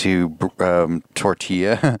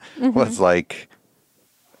tortilla was like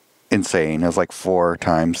insane. It was like 4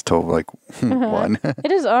 times to like 1.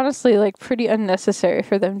 It is honestly like pretty unnecessary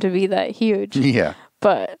for them to be that huge. Yeah.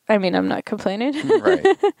 But I mean, I'm not complaining. Right.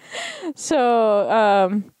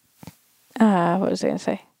 So, what was I going to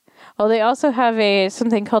say? Well, they also have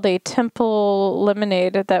something called a temple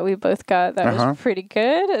lemonade that we both got. That was pretty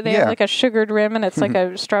good. They have like a sugared rim, and it's like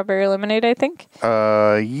a strawberry lemonade, I think.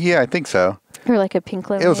 Yeah, I think so. Or like a pink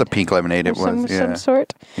lemonade. It was a pink lemonade. It was some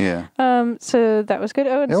sort. Yeah. So that was good.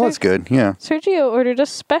 Oh, and it was good. Yeah. Sergio ordered a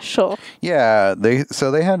special. Yeah. They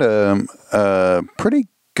had a pretty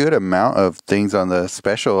good amount of things on the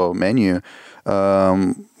special menu.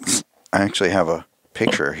 I actually have a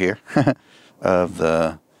picture here of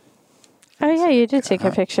the. Oh yeah, you did take a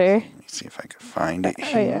picture. Let me see if I can find it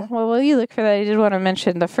here. Oh yeah. Well, while you look for that, I did want to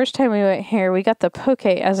mention the first time we went here, we got the poke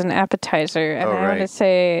as an appetizer, and I want to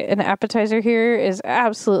say an appetizer here is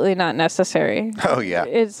absolutely not necessary. Oh yeah.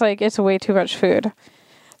 It's like it's way too much food.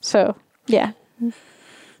 So yeah.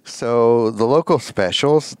 So the local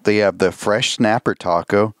specials, they have the fresh snapper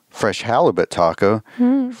taco, fresh halibut taco,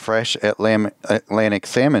 fresh Atlantic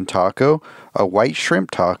salmon taco, a white shrimp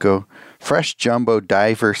taco, fresh jumbo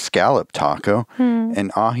diver scallop taco,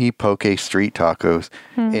 and ahi poke street tacos.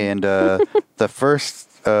 And the first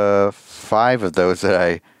 5 of those that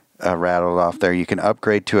I rattled off there, you can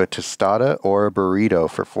upgrade to a tostada or a burrito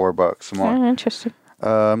for $4 more. Oh, interesting.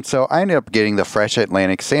 So I ended up getting the fresh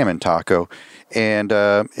Atlantic salmon taco, and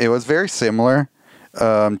it was very similar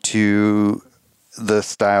to the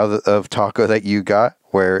style of taco that you got,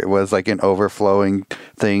 where it was like an overflowing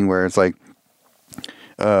thing where it's like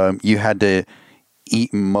you had to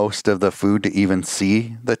eat most of the food to even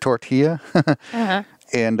see the tortilla.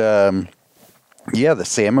 And yeah, the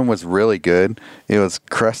salmon was really good. It was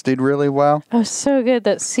crusted really well. Oh, so good.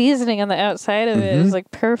 That seasoning on the outside of it is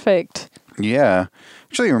like perfect. Yeah.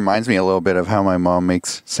 Actually, it reminds me a little bit of how my mom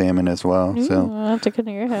makes salmon as well. So I'll have to come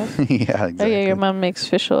to your house. yeah, exactly. Oh yeah, your mom makes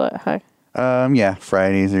fish a lot, huh? Yeah,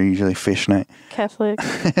 Fridays are usually fish night. Catholic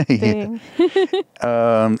thing.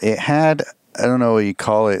 It had, I don't know what you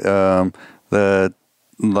call it, the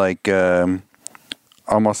like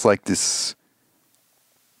almost like this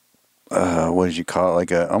what did you call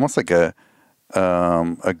it? Like almost like a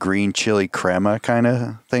green chili crema kind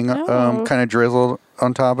of thing, kind of drizzled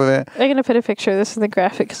on top of it. I'm gonna put a picture of this in the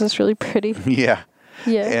graphic because it's really pretty. Yeah.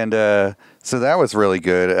 Yeah. And so that was really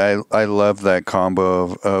good. I love that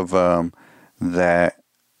combo of that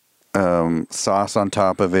sauce on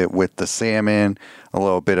top of it with the salmon, a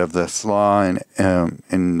little bit of the slaw, and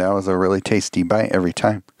that was a really tasty bite every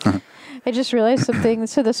time. I just realized something.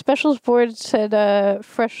 So the specials board said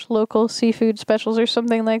fresh local seafood specials or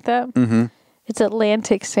something like that. Mm-hmm. It's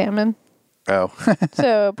Atlantic salmon. Oh.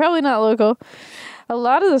 So probably not local. A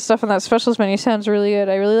lot of the stuff on that specials menu sounds really good.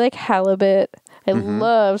 I really like halibut. I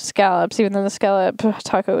love scallops, even though the scallop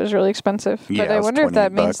taco is really expensive. Yeah, but I wonder if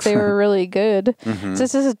that means they were really good. So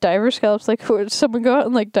this is diver scallops. Like, would someone go out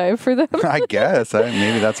and like dive for them? I guess.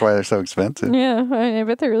 Maybe that's why they're so expensive. Yeah, I mean, I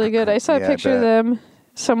bet they're really good. I saw a picture of them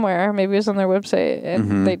somewhere. Maybe it was on their website,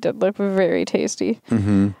 and they did look very tasty.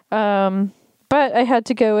 But I had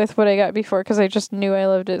to go with what I got before because I just knew I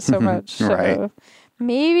loved it so much. So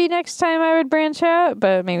maybe next time I would branch out,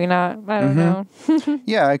 but maybe not. I don't know.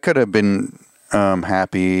 Yeah, I could have been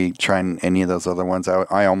happy trying any of those other ones.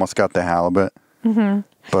 I almost got the halibut,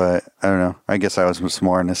 but I don't know. I guess I was just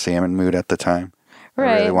more in a salmon mood at the time.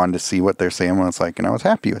 I really wanted to see what their salmon was like, and I was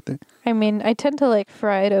happy with it. I mean, I tend to like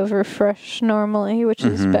fried over fresh normally, which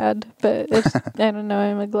is bad, but it's, I don't know,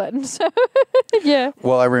 I'm a glutton, so yeah.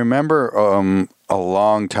 Well, I remember a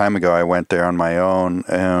long time ago, I went there on my own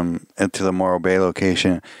to the Morro Bay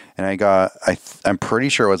location, and I got, I'm pretty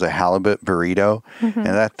sure it was a halibut burrito, and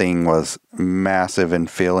that thing was massive and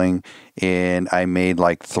filling, and I made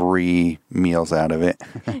like 3 meals out of it.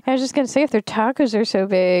 I was just going to say, if their tacos are so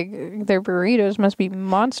big, their burritos must be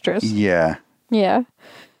monstrous. Yeah. Yeah.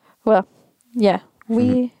 Well, yeah,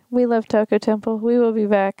 we love Taco Temple. We will be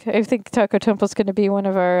back. I think Taco Temple's going to be one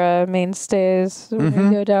of our mainstays when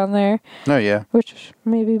we go down there. Oh, yeah. Which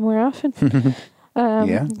maybe more often.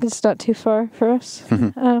 Yeah. It's not too far for us.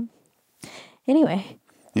 Anyway.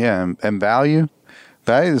 Yeah, and value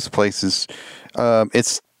of this place is,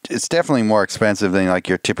 it's it's definitely more expensive than like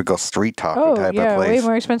your typical street taco type of place. Way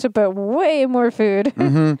more expensive, but way more food.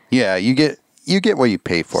 Yeah, you get what you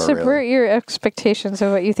pay for. Subvert really. your expectations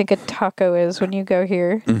of what you think a taco is when you go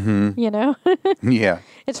here. You know? Yeah.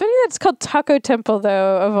 It's funny that it's called Taco Temple,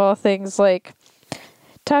 though, of all things. Like,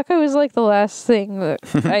 taco is like the last thing that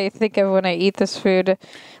I think of when I eat this food.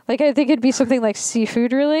 Like, I think it'd be something like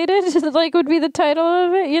seafood related, like would be the title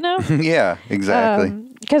of it, you know? Yeah, exactly.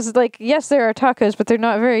 Because, like, yes, there are tacos, but they're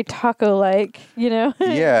not very taco-like, you know?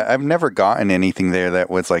 Yeah, I've never gotten anything there that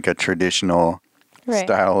was like a traditional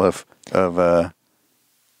style of what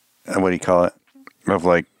do you call it? Of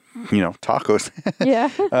like, tacos. Yeah.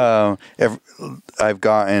 I've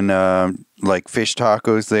gotten like fish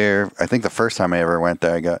tacos there. I think the first time I ever went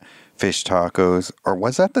there, I got fish tacos. Or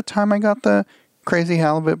was that the time I got the crazy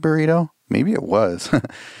halibut burrito? Maybe it was.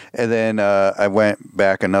 And then I went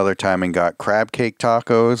back another time and got crab cake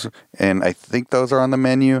tacos. And I think those are on the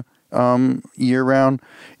menu year round.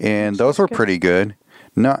 And those were pretty good.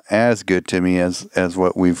 Not as good to me as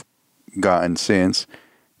what we've gotten since.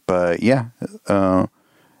 But yeah,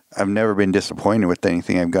 I've never been disappointed with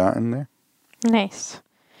anything I've gotten there. Nice.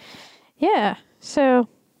 Yeah. So,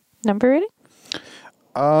 number rating?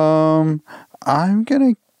 I'm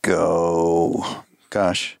gonna go.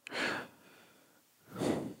 Gosh,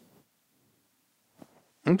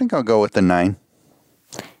 I think I'll go with the 9.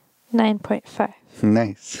 9.5.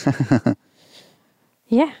 Nice.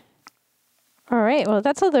 Yeah. All right. Well,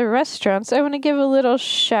 that's all the restaurants. I want to give a little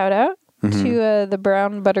shout out to the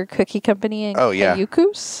Brown Butter Cookie Company in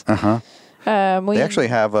Cayucos. They actually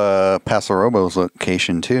have a Paso Robles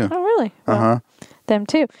location too. Oh, really? Well, them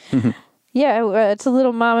too. Yeah, it's a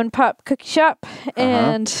little mom and pop cookie shop,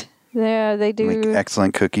 and yeah, they do make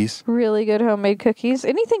excellent cookies. Really good homemade cookies.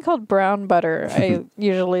 Anything called brown butter, I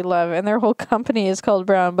usually love, and their whole company is called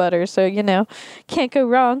Brown Butter, so can't go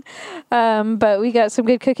wrong. But we got some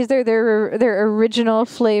good cookies there. Their original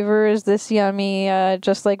flavor is this yummy,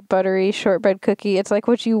 just like buttery shortbread cookie. It's like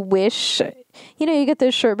what you wish. You get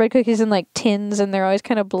those shortbread cookies in like tins, and they're always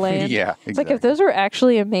kind of bland. Yeah, exactly. It's like if those were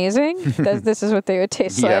actually amazing, this is what they would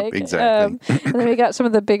taste like. Exactly. And then we got some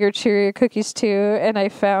of the bigger, cheerier cookies too, and I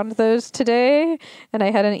found those today, and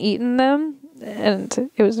I hadn't eaten them,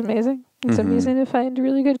 and it was amazing. It's amazing to find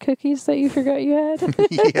really good cookies that you forgot you had.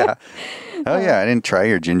 Yeah. Oh, yeah. I didn't try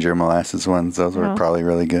your ginger molasses ones. Those were probably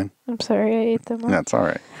really good. I'm sorry I ate them all. That's all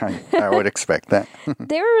right. I would expect that.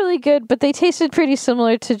 They were really good, but they tasted pretty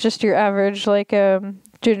similar to just your average, like,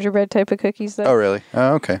 gingerbread type of cookies. Though. Oh, really?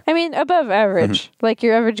 Oh, okay. I mean, above average. Like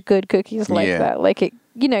your average good cookies like that. Like, it,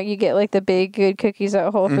 you get like the big good cookies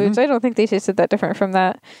at Whole Foods. I don't think they tasted that different from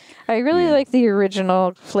that. I really like the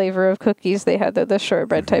original flavor of cookies they had, the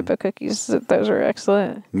shortbread type of cookies. Those were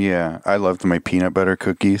excellent. Yeah, I loved my peanut butter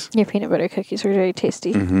cookies. Your peanut butter cookies were very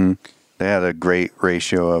tasty. They had a great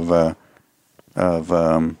ratio of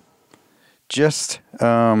just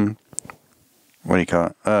what do you call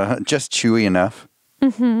it? Just chewy enough.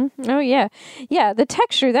 Oh yeah, the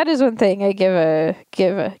texture. That is one thing I give a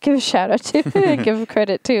shout out to, give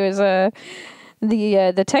credit to is the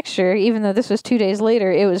texture. Even though this was 2 days later,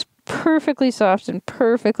 it was perfectly soft and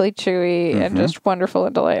perfectly chewy and just wonderful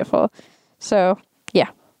and delightful. So yeah,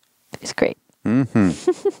 it's great.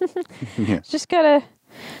 Just gotta.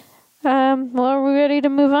 Well, are we ready to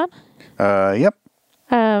move on? Yep.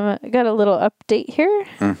 Got a little update here.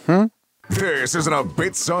 This is a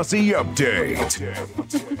bit saucy update.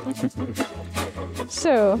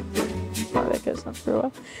 So, that goes on for a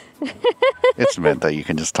while. It's meant that you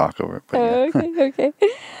can just talk over it. But Okay.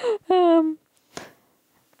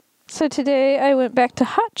 So today I went back to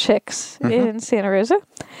Hot Chix in Santa Rosa.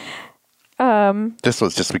 This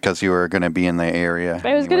was just because you were going to be in the area.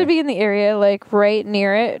 I was going to be in the area, like right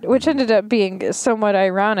near it, which ended up being somewhat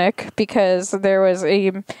ironic because there was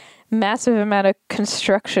a massive amount of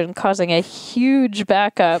construction causing a huge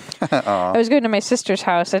backup. I was going to my sister's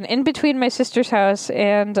house, and in between my sister's house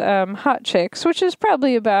and Hot Chix, which is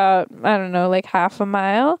probably about, I don't know, like half a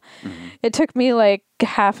mile, it took me like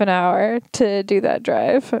half an hour to do that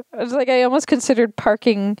drive. It was like I almost considered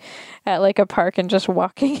parking at like a park and just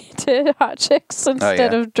walking to Hot Chix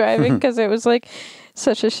instead of driving because it was like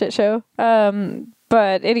such a shit show.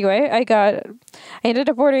 But anyway, I ended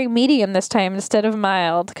up ordering medium this time instead of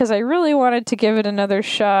mild because I really wanted to give it another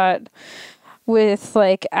shot with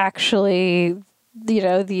like actually,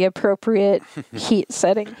 the appropriate heat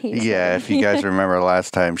setting. Yeah, if you guys remember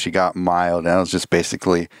last time, she got mild, and it was just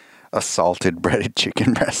basically a salted breaded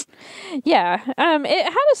chicken breast. Yeah. It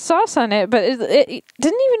had a sauce on it, but it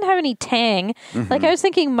didn't even have any tang. Like, I was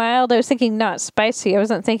thinking mild. I was thinking not spicy. I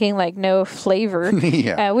wasn't thinking, like, no flavor.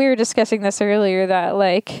 Yeah. We were discussing this earlier that,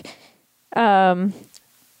 like,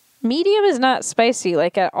 medium is not spicy,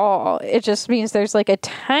 like, at all. It just means there's, like, a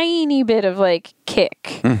tiny bit of, like,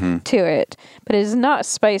 kick to it, but it is not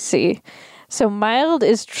spicy. So mild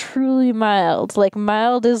is truly mild. Like,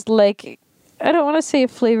 mild is, like, I don't want to say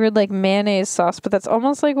flavored like mayonnaise sauce, but that's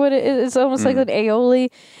almost like what it is. It's almost like an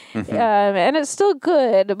aioli. And it's still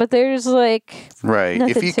good, but there's, like, right.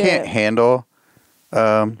 If you can't handle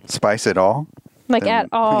spice at all, like, then, at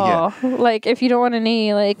all. Yeah. Like, if you don't want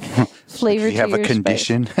any, like, flavor if you to have your a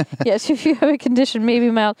condition. Yes, if you have a condition,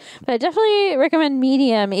 maybe mild. But I definitely recommend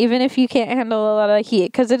medium, even if you can't handle a lot of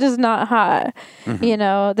heat, because it is not hot. You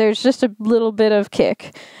know, there's just a little bit of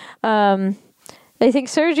kick. I think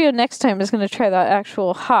Sergio next time is going to try that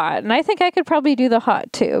actual hot, and I think I could probably do the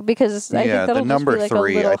hot too, because I think that'll the number just be, like,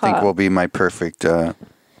 3 a little I think hot. will be my perfect.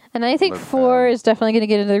 And I think 4 is definitely going to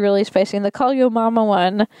get into the really spicy. And the Call Yo Mama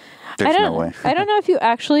one, There's no way. I don't know if you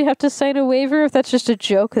actually have to sign a waiver, if that's just a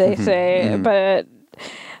joke they say, but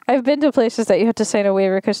I've been to places that you have to sign a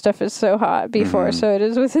waiver because stuff is so hot before, so it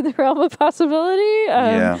is within the realm of possibility.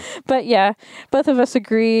 But yeah, both of us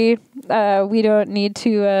agree we don't need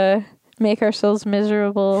to make ourselves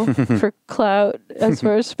miserable for clout as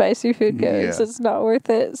far as spicy food goes. It's not worth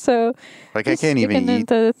it. So, like, I can't even eat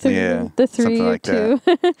the 3 or like 2.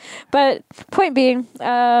 But point being,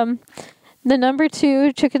 the number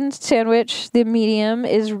 2 chicken sandwich, the medium,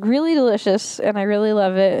 is really delicious, and I really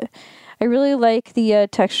love it. I really like the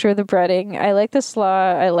texture of the breading. I like the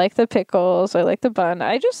slaw. I like the pickles. I like the bun.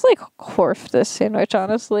 I just, like, horfed this sandwich,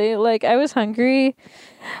 honestly. Like, I was hungry.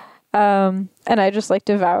 And I just, like,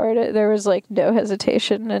 devoured it. There was, like, no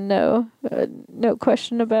hesitation and no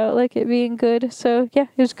question about, like, it being good. So yeah,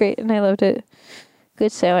 it was great, and I loved it.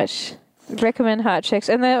 Good sandwich. Recommend Hot Chix.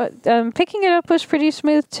 And the picking it up was pretty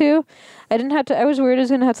smooth too. I didn't have to. I was worried I was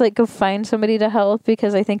gonna have to, like, go find somebody to help,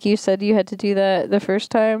 because I think you said you had to do that the first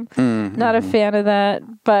time. Not a fan of that,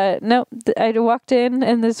 but no. I walked in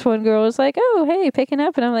and this one girl was like, "Oh, hey, picking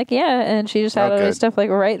up," and I'm like, "Yeah," and she just had all my stuff, like,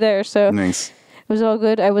 right there. So nice. It was all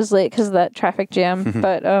good. I was late because of that traffic jam,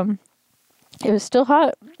 but it was still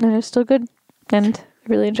hot and it was still good, and I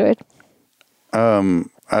really enjoyed. I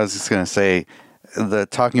was just gonna say, the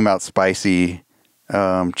talking about spicy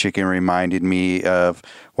chicken reminded me of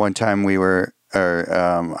one time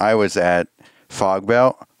I was at Fog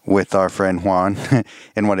Belt with our friend Juan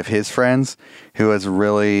and one of his friends who was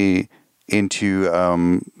really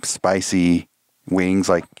into spicy wings.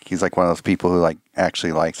 Like, he's, like, one of those people who, like,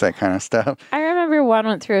 actually likes that kind of stuff. I remember Juan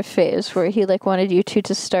went through a phase where he, like, wanted you two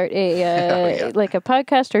to start a like a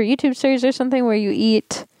podcast or YouTube series or something where you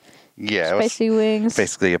eat spicy wings.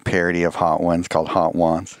 Basically a parody of Hot Ones called Hot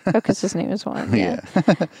Ones. Because his name is Juan. Yeah.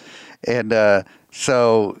 And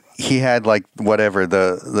so he had, like, whatever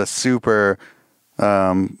the super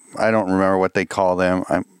I don't remember what they call them.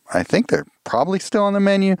 I think they're probably still on the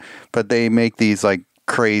menu, but they make these, like,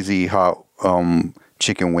 crazy hot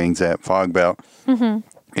chicken wings at Fog Belt.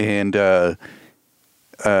 And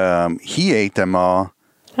he ate them all.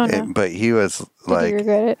 Oh, no. But he was like, did you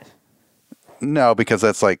regret it? No, because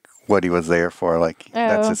that's, like, what he was there for. Like,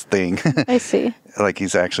 that's his thing. I see. Like,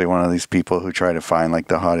 he's actually one of these people who try to find, like,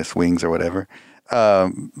 the hottest wings or whatever.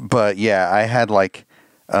 But yeah, I had, like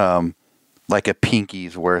a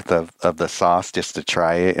pinky's worth of the sauce just to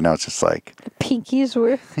try it, and I was just like, a pinky's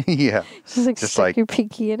worth? Yeah. Just stick your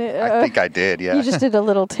pinky in it. I think I did, yeah. You just did a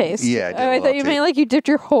little taste. Yeah, I thought you meant, like, you dipped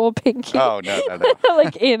your whole pinky. Oh, no.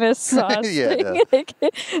 Like, in a sauce thing. No. Like,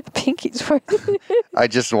 pinky's worth. I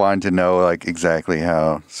just wanted to know, like, exactly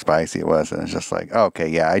how spicy it was, and it's just like, okay,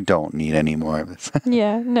 yeah, I don't need any more of this.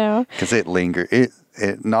 Yeah, no. Because it lingers.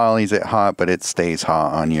 It not only is it hot, but it stays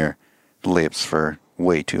hot on your lips for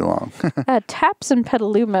way too long. Taps in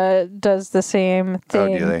Petaluma does the same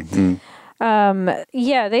thing. Oh, do they?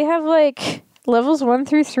 Yeah, they have, like, levels 1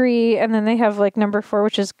 through 3, and then they have, like, number 4,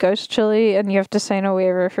 which is ghost chili, and you have to sign a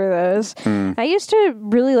waiver for those. I used to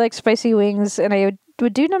really like spicy wings, and I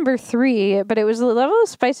would do number 3, but it was the level of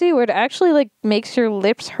spicy where it actually, like, makes your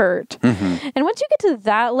lips hurt. And once you get to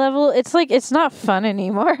that level, it's like, it's not fun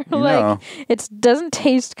anymore. Like, it doesn't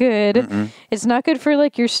taste good. It's not good for,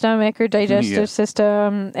 like, your stomach or digestive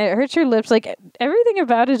system. It hurts your lips. Like, everything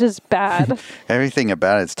about it is bad. Everything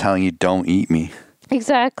about it's telling you, don't eat me.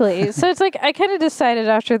 Exactly. So it's like, I kind of decided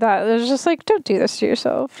after that, it was just like, don't do this to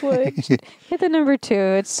yourself. Like, hit the number 2.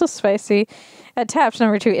 It's still spicy. Taps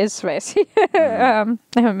number 2 is spicy. I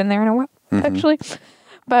haven't been there in a while, actually.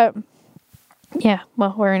 But Yeah,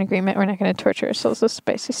 well, we're in agreement. We're not going to torture ourselves with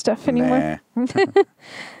spicy stuff anymore. Nah.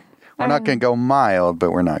 We're not going to go mild,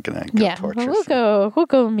 but we're not going to go torture. We'll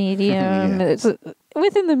go medium. Yeah. It's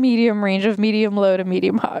within the medium range of medium low to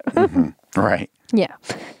medium hot. Right. Yeah.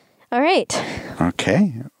 All right.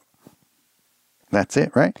 Okay. That's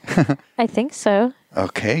it, right? I think so.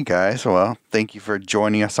 Okay, guys. Well, thank you for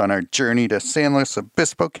joining us on our journey to San Luis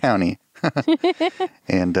Obispo County.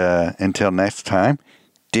 And until next time,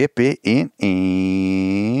 dip it in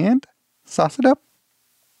and sauce it up.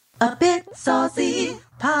 A Bit Saucy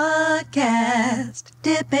Podcast.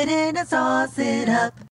 Dip it in and sauce it up.